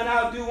compete, not trying to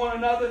outdo one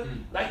another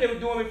like they were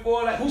doing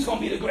before. Like, who's going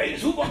to be the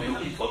greatest? Who's going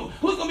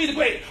to be the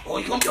greatest? Oh,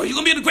 you're going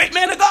to be the great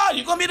man of God.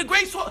 You're going to be the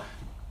great sword.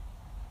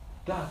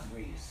 God's the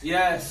greatest.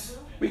 Yes.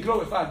 We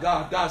glorify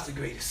God. God's the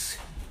greatest.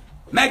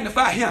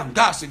 Magnify him.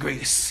 God's the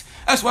greatest.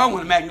 That's what I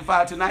want to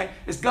magnify tonight.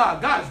 It's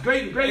God. God is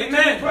great and great to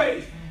be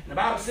praised. And the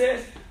Bible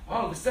says,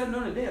 all of a sudden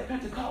on the day of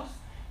Pentecost,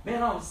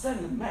 man, all of a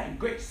sudden, man,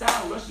 great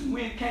sound, rushing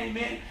wind came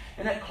in,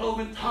 and that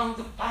cloven tongues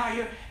of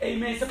fire.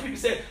 Amen. Some people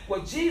said,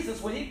 well, Jesus,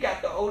 when he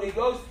got the Holy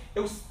Ghost,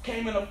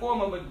 came in the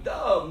form of a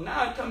dove.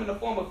 Now it come in the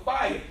form of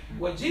fire.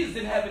 Well, Jesus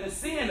didn't have any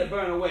sin to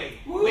burn away.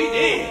 We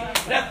did.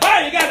 That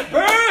fire got to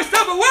burn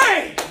stuff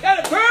away.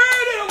 Got to burn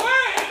it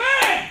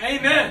away. Amen.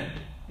 Amen.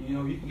 You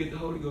know, you can get the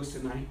Holy Ghost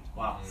tonight.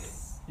 Wow.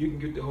 You can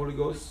get the Holy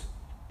Ghost.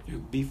 You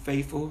be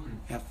faithful.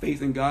 Have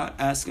faith in God.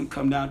 Ask him,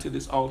 come down to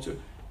this altar. You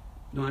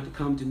don't have to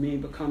come to me,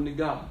 but come to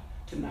God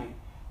tonight.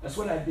 That's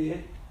what I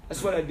did.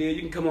 That's what I did.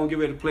 You can come on, get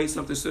ready to play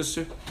something,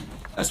 sister.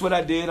 That's what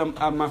I did.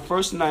 My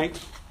first night,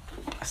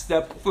 I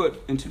stepped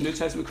foot into New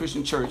Testament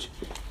Christian Church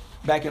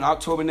back in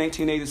October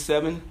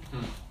 1987.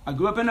 I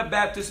grew up in a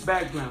Baptist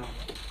background.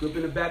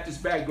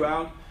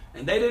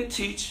 And they didn't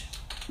teach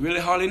really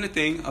hardly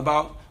anything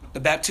about the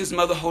baptism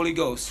of the Holy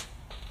Ghost.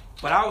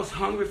 But I was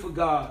hungry for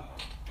God.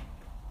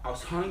 I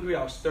was hungry.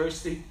 I was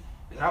thirsty.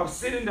 And I was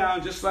sitting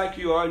down just like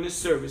you are in this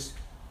service.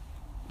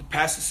 The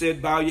pastor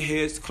said, bow your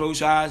heads,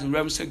 close your eyes, and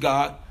reverence to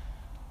God.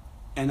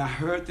 And I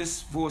heard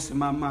this voice in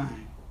my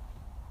mind.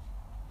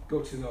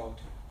 Go to the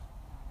altar.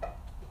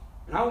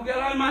 And I would get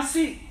out of my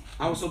seat.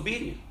 I was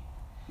obedient.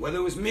 Whether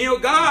it was me or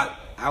God,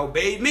 I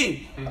obeyed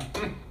me.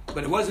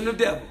 But it wasn't the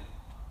devil.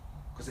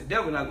 Because the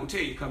devil not going to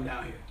tell you to come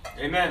down here.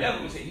 Amen. The devil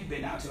going to say, you've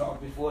been out to the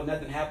altar before,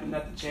 nothing happened,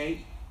 nothing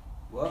changed.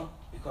 Well,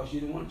 because you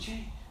didn't want to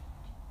change.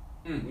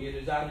 When your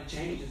desire to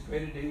change is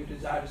greater than your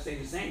desire to stay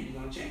the same, you're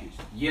going to change.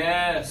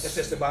 Yes. That's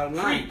just the bottom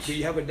line. Preach. Do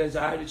you have a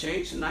desire to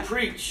change tonight?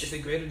 Preach. Is it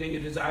greater than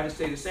your desire to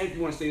stay the same? If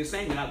you want to stay the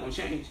same, you're not going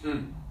to change.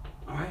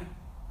 All right?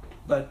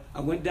 But I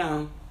went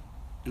down,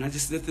 and I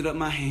just lifted up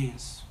my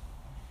hands.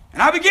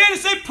 And I began to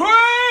say,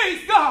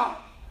 praise God.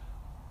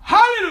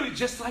 Hallelujah.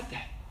 Just like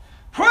that.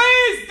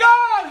 Praise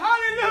God.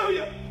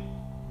 Hallelujah.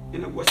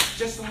 And it was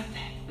just like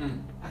that.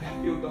 I got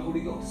filled with the Holy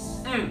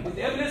Ghost. With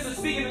the evidence of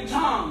speaking in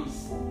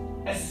tongues.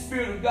 As the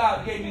Spirit of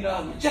God gave me the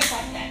utterance. Just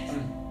like that.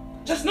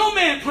 Just no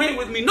man praying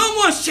with me. No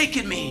one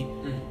shaking me.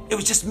 It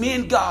was just me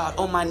and God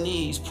on my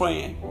knees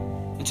praying.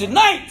 And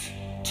tonight,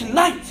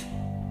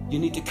 you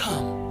need to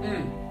come.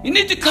 You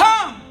need to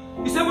come.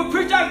 He said, well,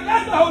 preacher, I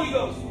got the Holy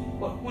Ghost.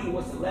 Well, when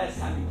was the last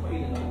time you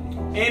prayed in the Holy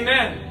Ghost?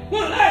 Amen.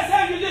 When was the last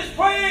time you just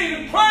prayed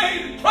and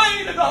prayed and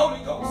prayed in the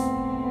Holy Ghost?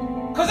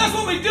 Because that's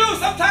what we do.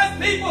 Sometimes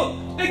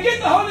people, they get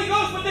the Holy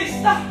Ghost, but they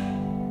stop.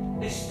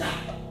 They stop.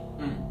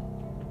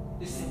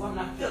 They say, well, I'm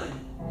not feeling it.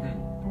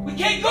 We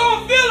can't go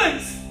on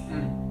feelings.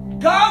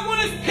 God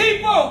wants his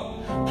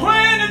people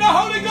praying in the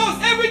Holy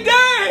Ghost every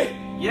day.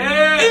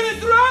 Yes. Even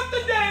throughout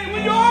the day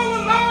when you're all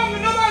alone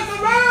and nobody's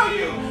around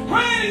you.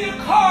 Praying in your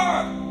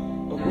car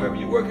or wherever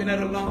you're working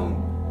at alone.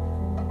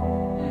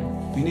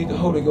 We need the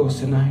Holy Ghost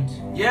tonight.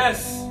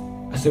 Yes.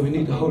 I said we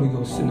need the Holy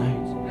Ghost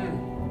tonight.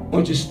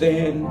 Won't you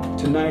stand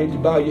tonight, you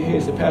bow your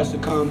heads, the pastor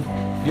come,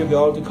 give the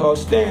altar call.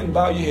 Stand,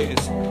 bow your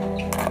heads.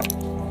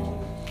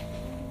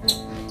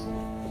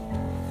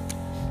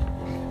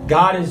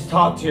 God has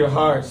talked to your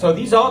heart. So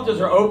these altars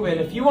are open.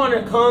 If you want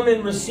to come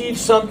and receive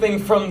something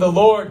from the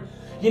Lord,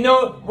 you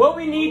know, what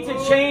we need to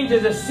change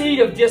is a seed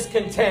of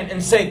discontent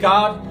and say,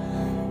 God,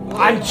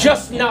 I'm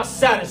just not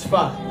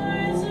satisfied.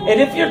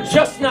 And if you're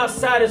just not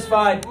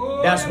satisfied,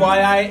 that's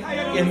why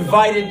I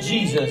invited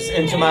Jesus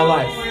into my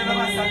life.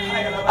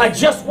 I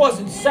just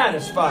wasn't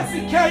satisfied.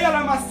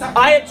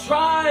 I had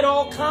tried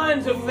all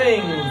kinds of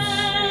things.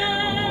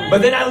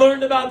 But then I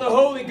learned about the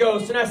Holy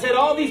Ghost and I said,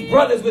 all these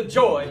brothers with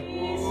joy.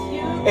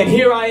 And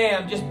here I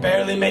am, just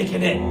barely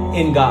making it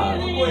in God.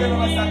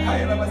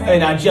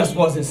 And I just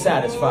wasn't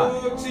satisfied.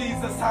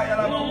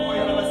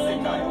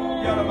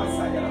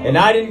 And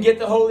I didn't get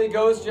the Holy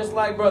Ghost just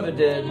like brother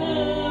did.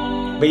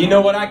 But you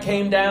know what? I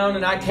came down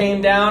and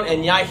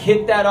I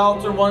hit that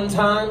altar one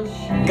time.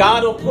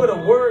 God will put a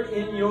word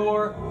in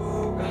your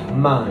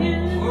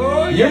mind.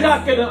 You're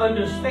not going to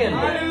understand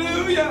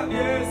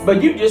it.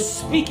 But you just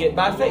speak it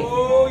by faith.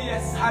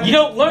 You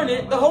don't learn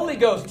it. The Holy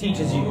Ghost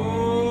teaches you.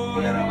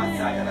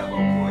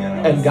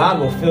 and God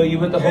will fill you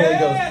with the Holy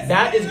Ghost.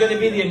 That is going to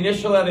be the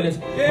initial evidence.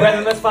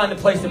 Brethren, let's find a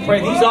place to pray.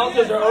 These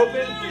altars are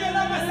open.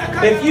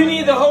 If you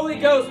need the Holy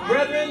Ghost,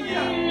 brethren,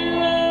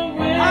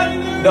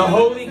 the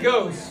Holy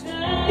Ghost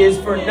is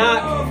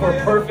not for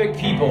perfect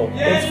people.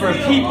 It's for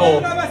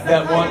people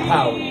that want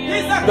power.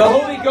 The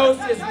Holy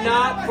Ghost is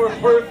not for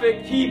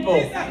perfect people.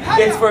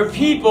 It's for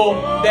people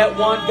that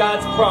want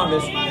God's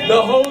promise.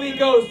 The Holy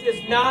Ghost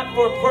is not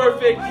for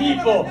perfect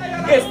people.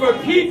 It's for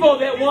people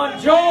that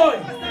want joy.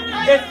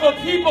 It's for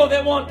people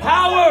that want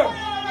power.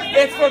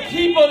 It's for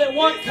people that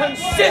want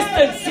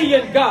consistency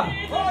in God.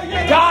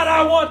 God,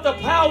 I want the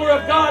power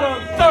of God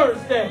on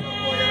Thursday.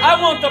 I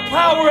want the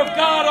power of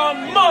God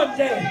on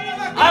Monday.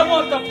 I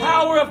want the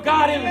power of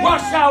God in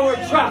rush hour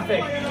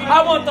traffic.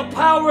 I want the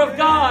power of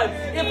God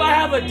if I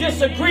have a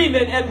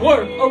disagreement at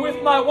work or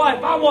with my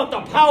wife. I want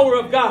the power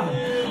of God.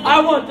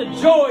 I want the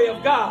joy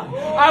of God.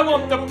 I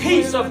want the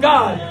peace of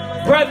God.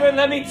 Brethren,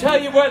 let me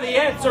tell you where the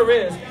answer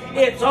is.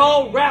 It's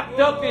all wrapped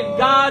up in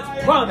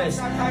God's promise.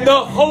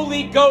 The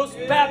Holy Ghost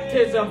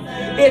baptism.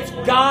 It's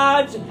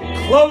God's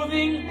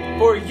clothing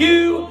for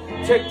you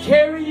to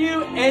carry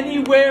you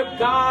anywhere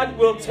God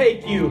will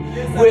take you,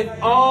 with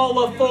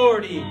all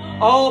authority,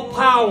 all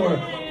power,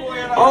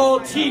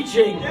 all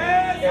teaching,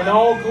 and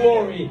all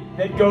glory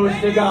that goes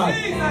to God.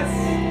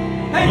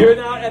 You're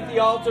not at the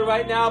altar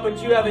right now,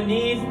 but you have a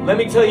need. Let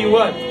me tell you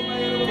what.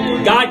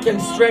 God can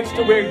stretch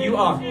to where you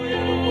are.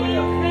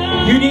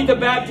 You need the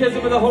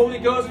baptism of the Holy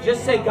Ghost,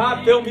 just say,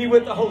 God, fill me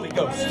with the Holy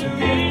Ghost.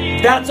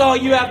 That's all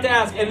you have to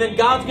ask. And then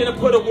God's going to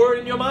put a word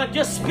in your mind.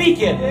 Just speak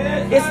it.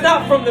 It's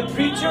not from the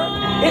preacher.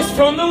 It's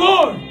from the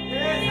Lord.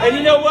 And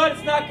you know what?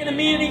 It's not going to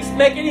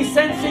make any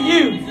sense to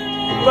you.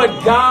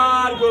 But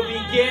God will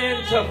begin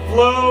to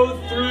flow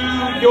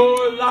through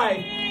your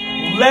life.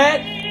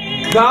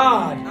 Let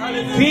God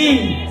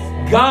be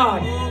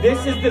God.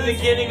 This is the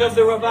beginning of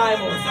the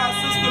revival.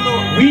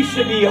 We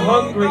should be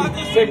hungry.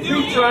 Say,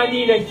 preacher, I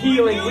need a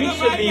healing. We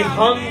should be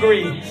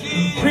hungry.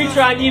 Preacher,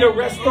 I need a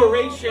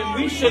restoration.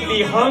 We should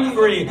be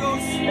hungry.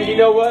 And you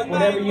know what?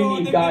 Whatever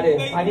you need, God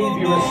is. I need to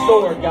be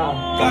restored,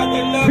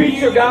 God.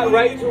 Preacher got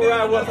right to where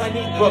I was.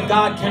 Well,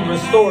 God can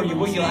restore you.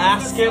 Will you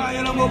ask Him?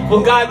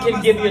 Well, God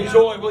can give you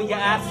joy. Will you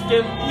ask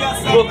Him?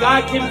 Well,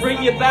 God can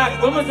bring you back.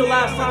 When was the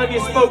last time you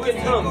spoke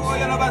in tongues?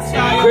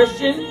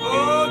 Christian,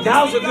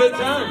 now's a good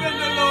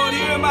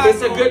time.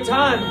 It's a good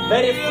time.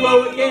 Let it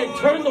flow again.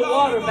 Turn the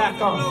water back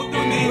on.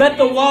 Let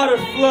the water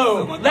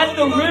flow. Let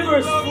the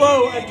rivers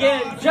flow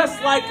again, just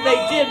like they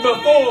did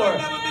before.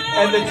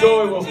 And the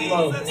joy will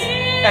flow.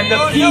 And the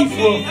peace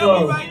will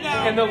flow.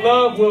 And the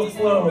love will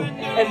flow.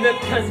 And the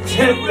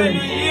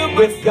contentment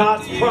with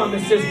God's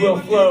promises will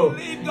flow.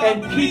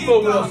 And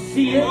people will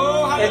see it.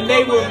 And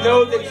they will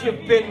know that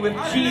you've been with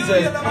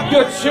Jesus.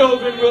 Your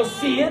children will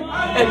see it.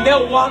 And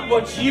they'll want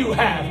what you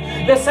have.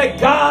 They say,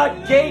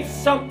 God gave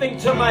something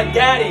to my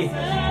daddy.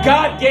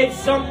 God gave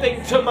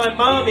something to my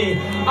mommy.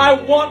 I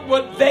want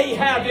what they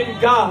have in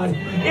God.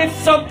 It's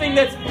something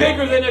that's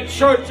bigger than a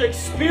church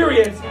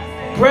experience.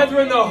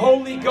 Brethren, the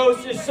Holy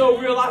Ghost is so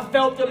real. I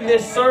felt Him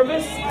this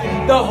service.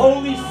 The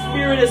Holy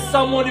Spirit is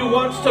someone who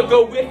wants to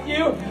go with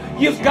you.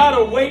 You've got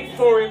to wait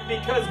for Him,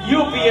 because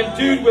you'll be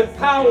endued with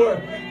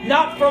power.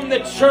 Not from the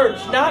church,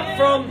 not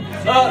from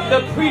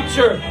the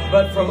preacher,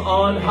 but from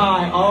on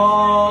high,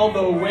 all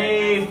the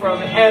way from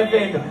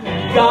heaven.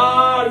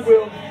 God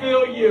will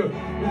fill you.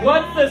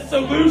 What's the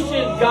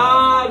solution?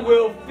 God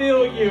will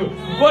fill you.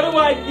 What do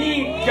I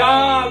need?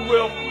 God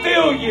will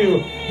fill you.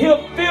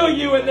 He'll fill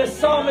you. And the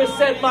psalmist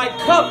said, my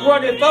cup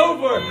runneth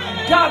over.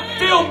 God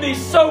filled me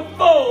so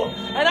full,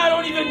 and I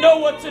don't even know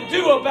what to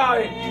do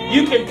about it.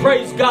 You can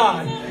praise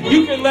God.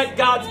 You can let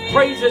God's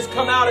praises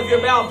come out of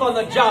your mouth on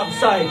the job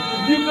site.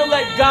 You can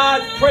let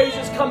God's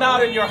praises come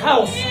out in your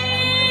house.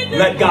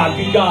 Let God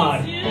be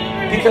God.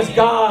 Because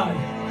God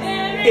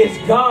is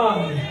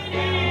God.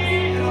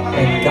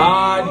 And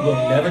God will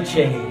never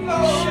change.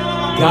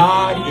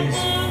 God is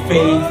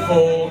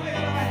faithful,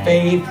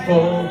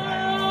 faithful,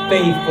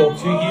 faithful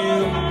to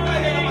you.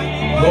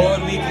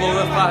 Lord, we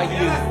glorify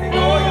you.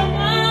 Lord,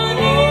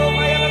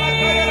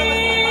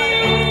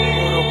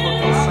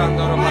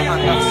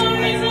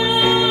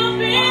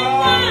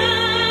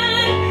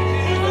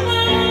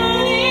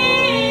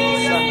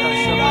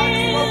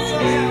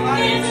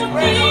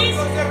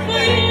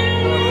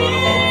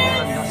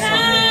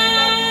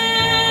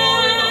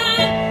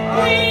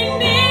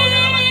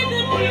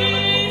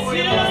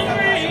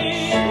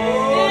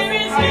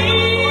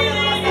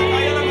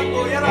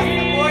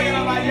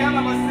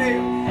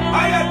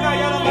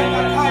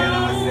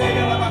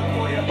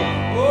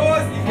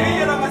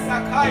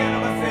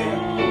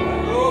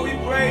 we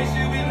praise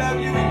you, we love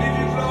you, we give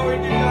you glory,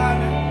 give you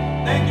honor.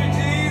 Thank you,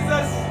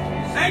 Jesus.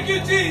 Thank you,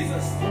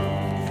 Jesus.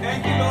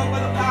 Thank you, Lord, for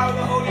the power of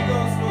the Holy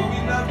Ghost, Lord. We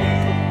love you,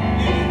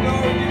 give you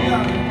glory, give you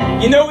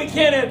honor. You know, we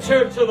can't have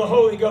church till the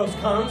Holy Ghost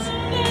comes.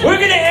 We're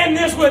going to end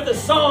this with a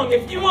song.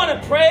 If you want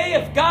to pray,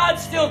 if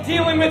God's still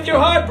dealing with your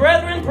heart,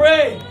 brethren,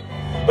 pray.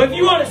 But if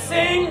you want to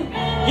sing,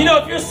 you know,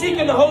 if you're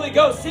seeking the Holy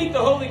Ghost, seek the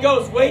Holy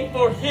Ghost. Wait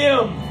for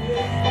Him.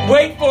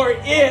 Wait for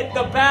it,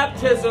 the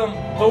baptism.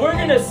 But we're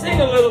going to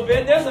sing a little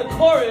bit. There's a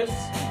chorus.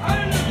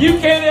 You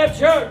can't have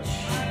church.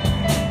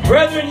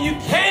 Brethren, you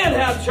can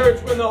have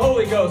church when the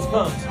Holy Ghost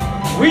comes.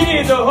 We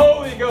need the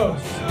Holy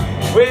Ghost.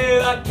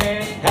 Well, I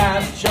can't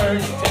have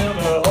church till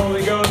the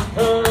Holy Ghost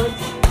comes.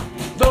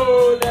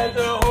 Lord, let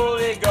the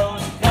Holy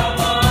Ghost come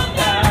on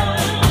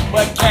down.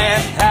 But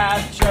can't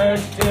have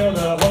church till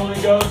the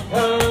Holy Ghost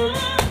comes.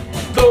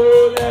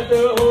 Lord, let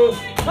the Holy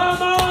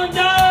come on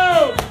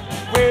down.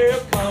 Well,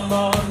 come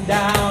on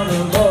down,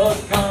 and Lord,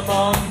 come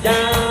on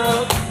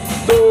down.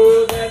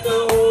 Lord, let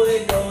the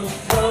Holy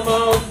Ghost come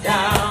on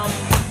down.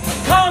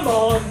 Come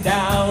on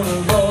down,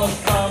 and Lord,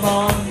 come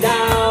on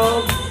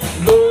down.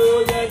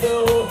 Lord, let the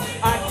Holy,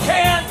 I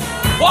can't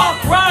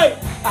walk right.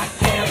 I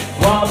can't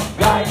walk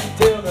right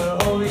till the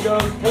Holy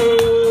Ghost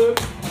comes.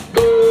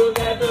 Lord,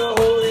 let the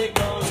Holy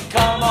Ghost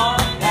come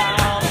on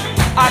down.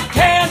 I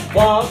can't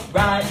walk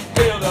right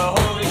till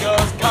the Holy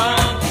Ghost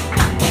comes.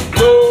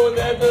 Lord,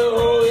 let the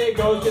Holy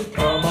Ghost just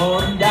come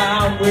on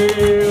down.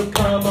 Will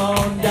come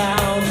on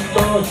down.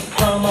 Lord,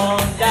 come on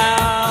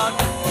down.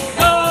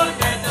 Lord,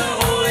 let the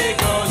Holy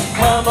Ghost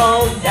come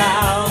on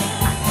down.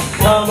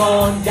 Come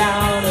on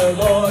down, oh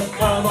Lord,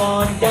 come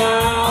on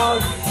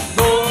down.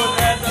 Lord,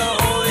 let the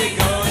Holy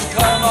Ghost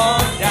come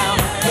on down.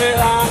 Well,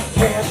 I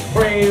can't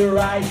pray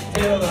right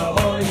till the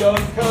Holy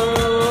Ghost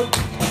comes.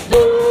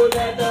 Lord,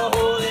 let the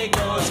Holy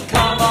Ghost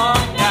come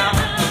on down.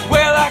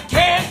 Well, I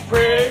can't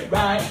pray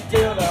right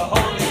till the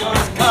Holy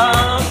Ghost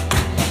comes.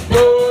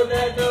 Lord,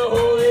 let the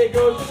Holy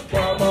Ghost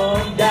come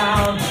on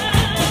down.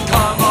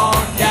 Come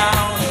on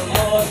down, oh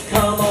Lord,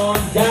 come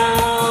on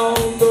down.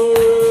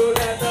 Lord,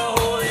 let the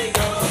Holy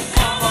Ghost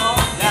come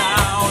on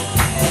down.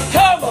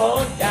 Come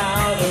on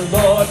down, oh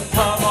Lord,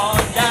 come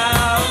on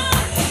down.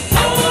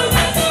 Lord,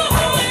 let the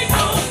Holy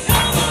Ghost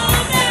come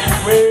on down.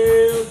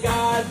 Well,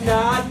 God's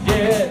not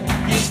dead,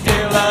 He's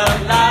still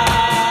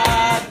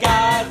alive.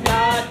 God's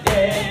not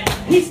dead,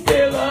 He's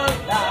still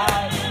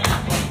alive.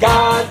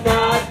 God's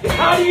not dead.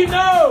 How do you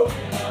know?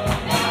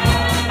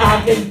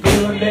 I can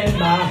feel Him in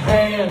my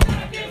hand.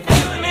 I can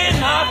feel Him in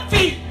my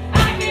feet.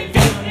 I can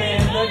feel Him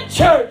in the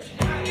church.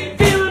 I can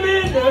feel Him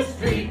in the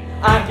street.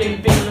 I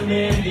can feel Him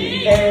in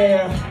the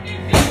air.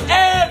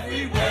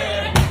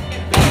 Everywhere.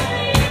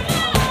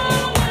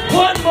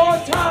 One more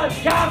time.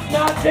 God's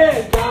not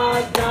dead.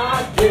 God's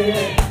not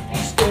dead.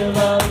 He's still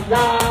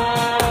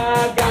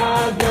alive.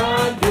 God's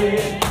not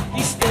dead.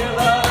 He's still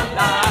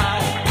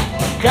alive.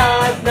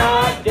 God's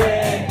not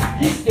dead.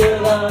 He's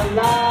still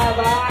alive.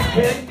 I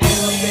can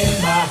feel Him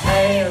in my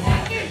hands.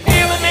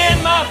 Feel Him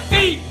in my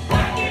feet.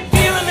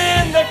 Feel Him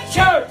in the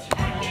church.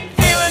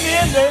 Feel Him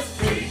in the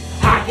street.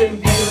 I can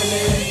feel Him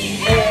in the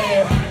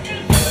air.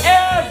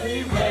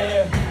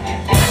 Everywhere.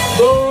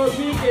 Lord,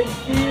 we can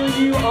feel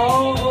You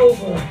all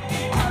over.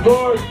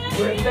 Lord,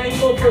 we're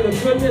thankful for the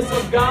goodness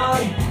of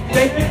God.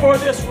 Thank You for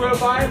this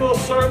revival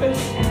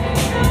service.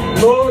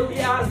 Lord, we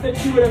ask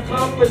that You would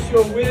accomplish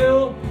Your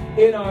will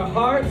in our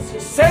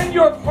hearts. Send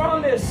Your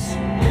promise.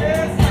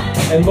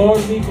 And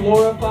Lord, we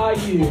glorify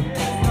You.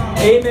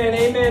 Amen,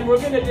 amen. We're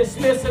going to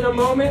dismiss in a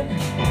moment.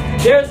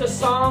 There's a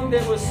song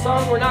that was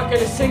sung. We're not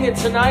going to sing it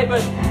tonight,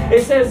 but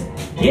it says,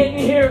 getting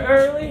here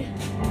early,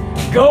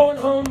 going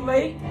home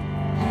late,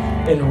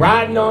 and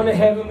riding on a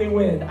heavenly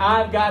wind.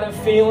 I've got a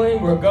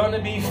feeling we're going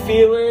to be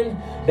feeling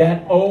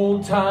that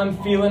old time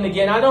feeling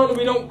again.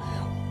 We don't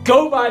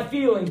go by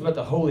feelings, but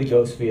the Holy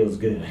Ghost feels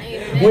good.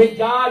 Amen. When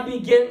God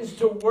begins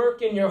to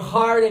work in your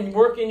heart and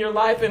work in your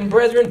life, and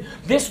brethren,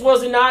 this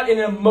was not an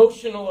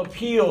emotional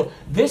appeal.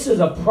 This is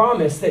a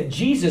promise that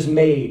Jesus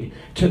made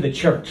to the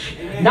church.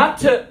 Amen. Not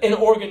to an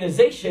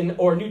organization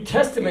or New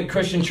Testament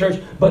Christian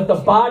church, but the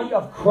body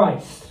of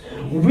Christ.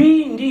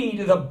 We need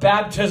the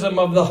baptism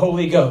of the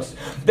Holy Ghost.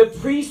 The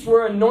priests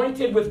were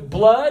anointed with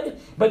blood,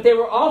 but they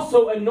were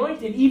also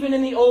anointed, even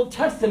in the Old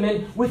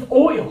Testament, with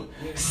oil,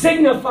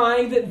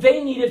 signifying that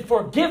they needed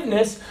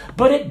forgiveness,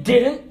 but it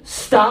didn't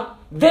stop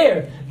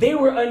there. They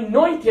were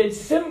anointed,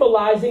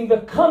 symbolizing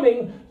the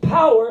coming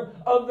power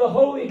of the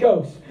Holy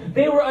Ghost.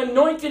 They were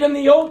anointed in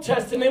the Old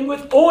Testament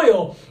with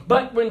oil,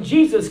 but when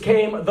Jesus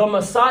came, the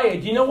Messiah,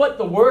 do you know what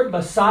the word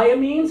Messiah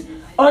means?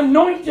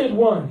 Anointed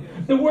one.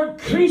 The word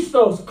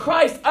Christos,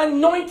 Christ,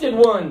 anointed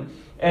one.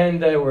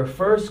 And they were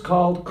first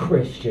called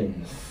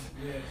Christians.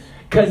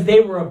 Because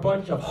they were a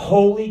bunch of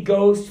Holy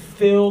Ghost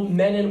filled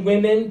men and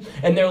women.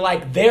 And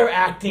they're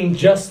acting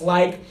just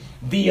like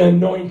the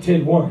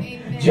anointed one.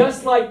 Amen.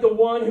 Just like the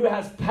one who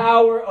has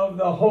power of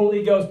the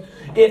Holy Ghost.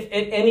 If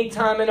at any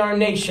time in our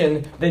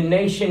nation, the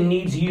nation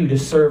needs you to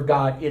serve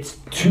God, it's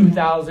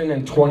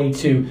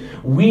 2022.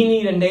 We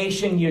need a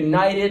nation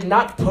united,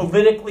 not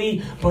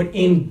politically, but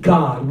in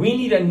God. We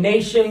need a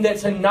nation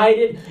that's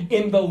united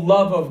in the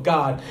love of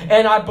God.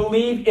 And I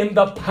believe in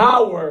the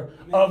power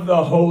of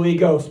the Holy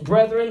Ghost.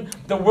 Brethren,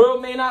 the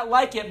world may not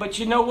like it, but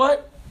you know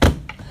what?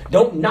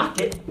 Don't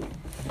knock it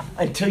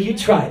until you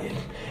tried it.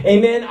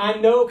 Amen. I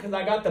know, because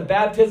I got the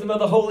baptism of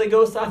the Holy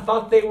Ghost. I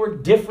thought they were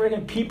different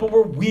and people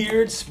were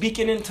weird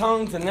speaking in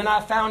tongues. And then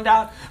I found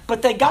out,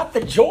 but they got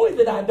the joy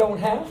that I don't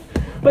have.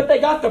 but they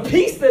got the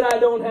peace that I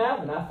don't have.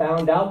 And I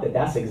found out that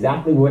that's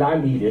exactly what I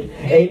needed.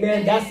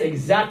 Amen. That's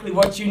exactly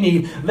what you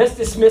need. Let's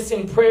dismiss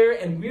in prayer,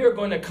 and we are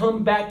going to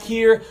come back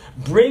here.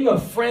 Bring a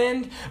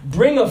friend,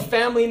 bring a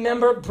family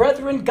member.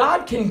 Brethren,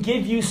 God can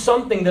give you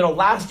something that'll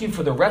last you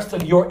for the rest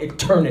of your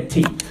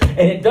eternity.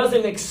 And it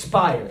doesn't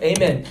expire.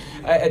 Amen.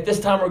 At this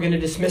time, we're going to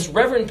dismiss.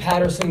 Reverend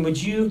Patterson,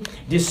 would you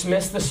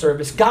dismiss the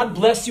service? God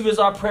bless you is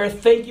our prayer.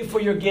 Thank you for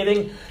your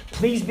giving.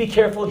 Please be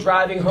careful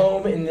driving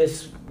home in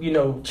this,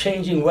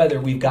 changing weather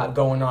we've got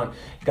going on.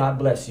 God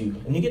bless you.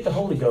 And you get the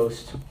Holy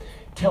Ghost.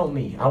 Tell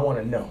me. I want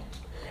to know.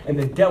 And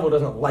the devil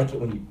doesn't like it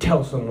when you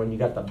tell someone you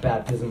got the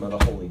baptism of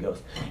the Holy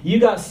Ghost. You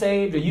got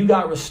saved or you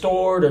got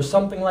restored or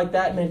something like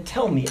that. Man,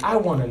 tell me. I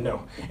want to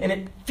know. And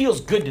it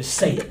feels good to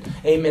say it.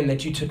 Amen.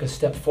 That you took a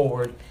step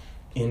forward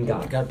in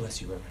God. God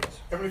bless you, Reverend.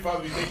 Heavenly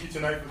Father, we thank you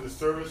tonight for the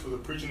service, for the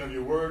preaching of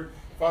your word.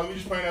 Father, we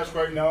just pray and ask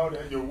right now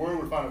that your word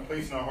would find a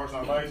place in our hearts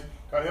and our lives.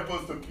 God, help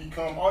us to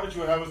become all that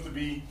you would have us to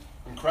be.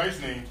 In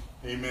Christ's name,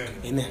 amen.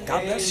 Amen.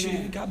 God bless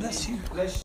you. God bless you.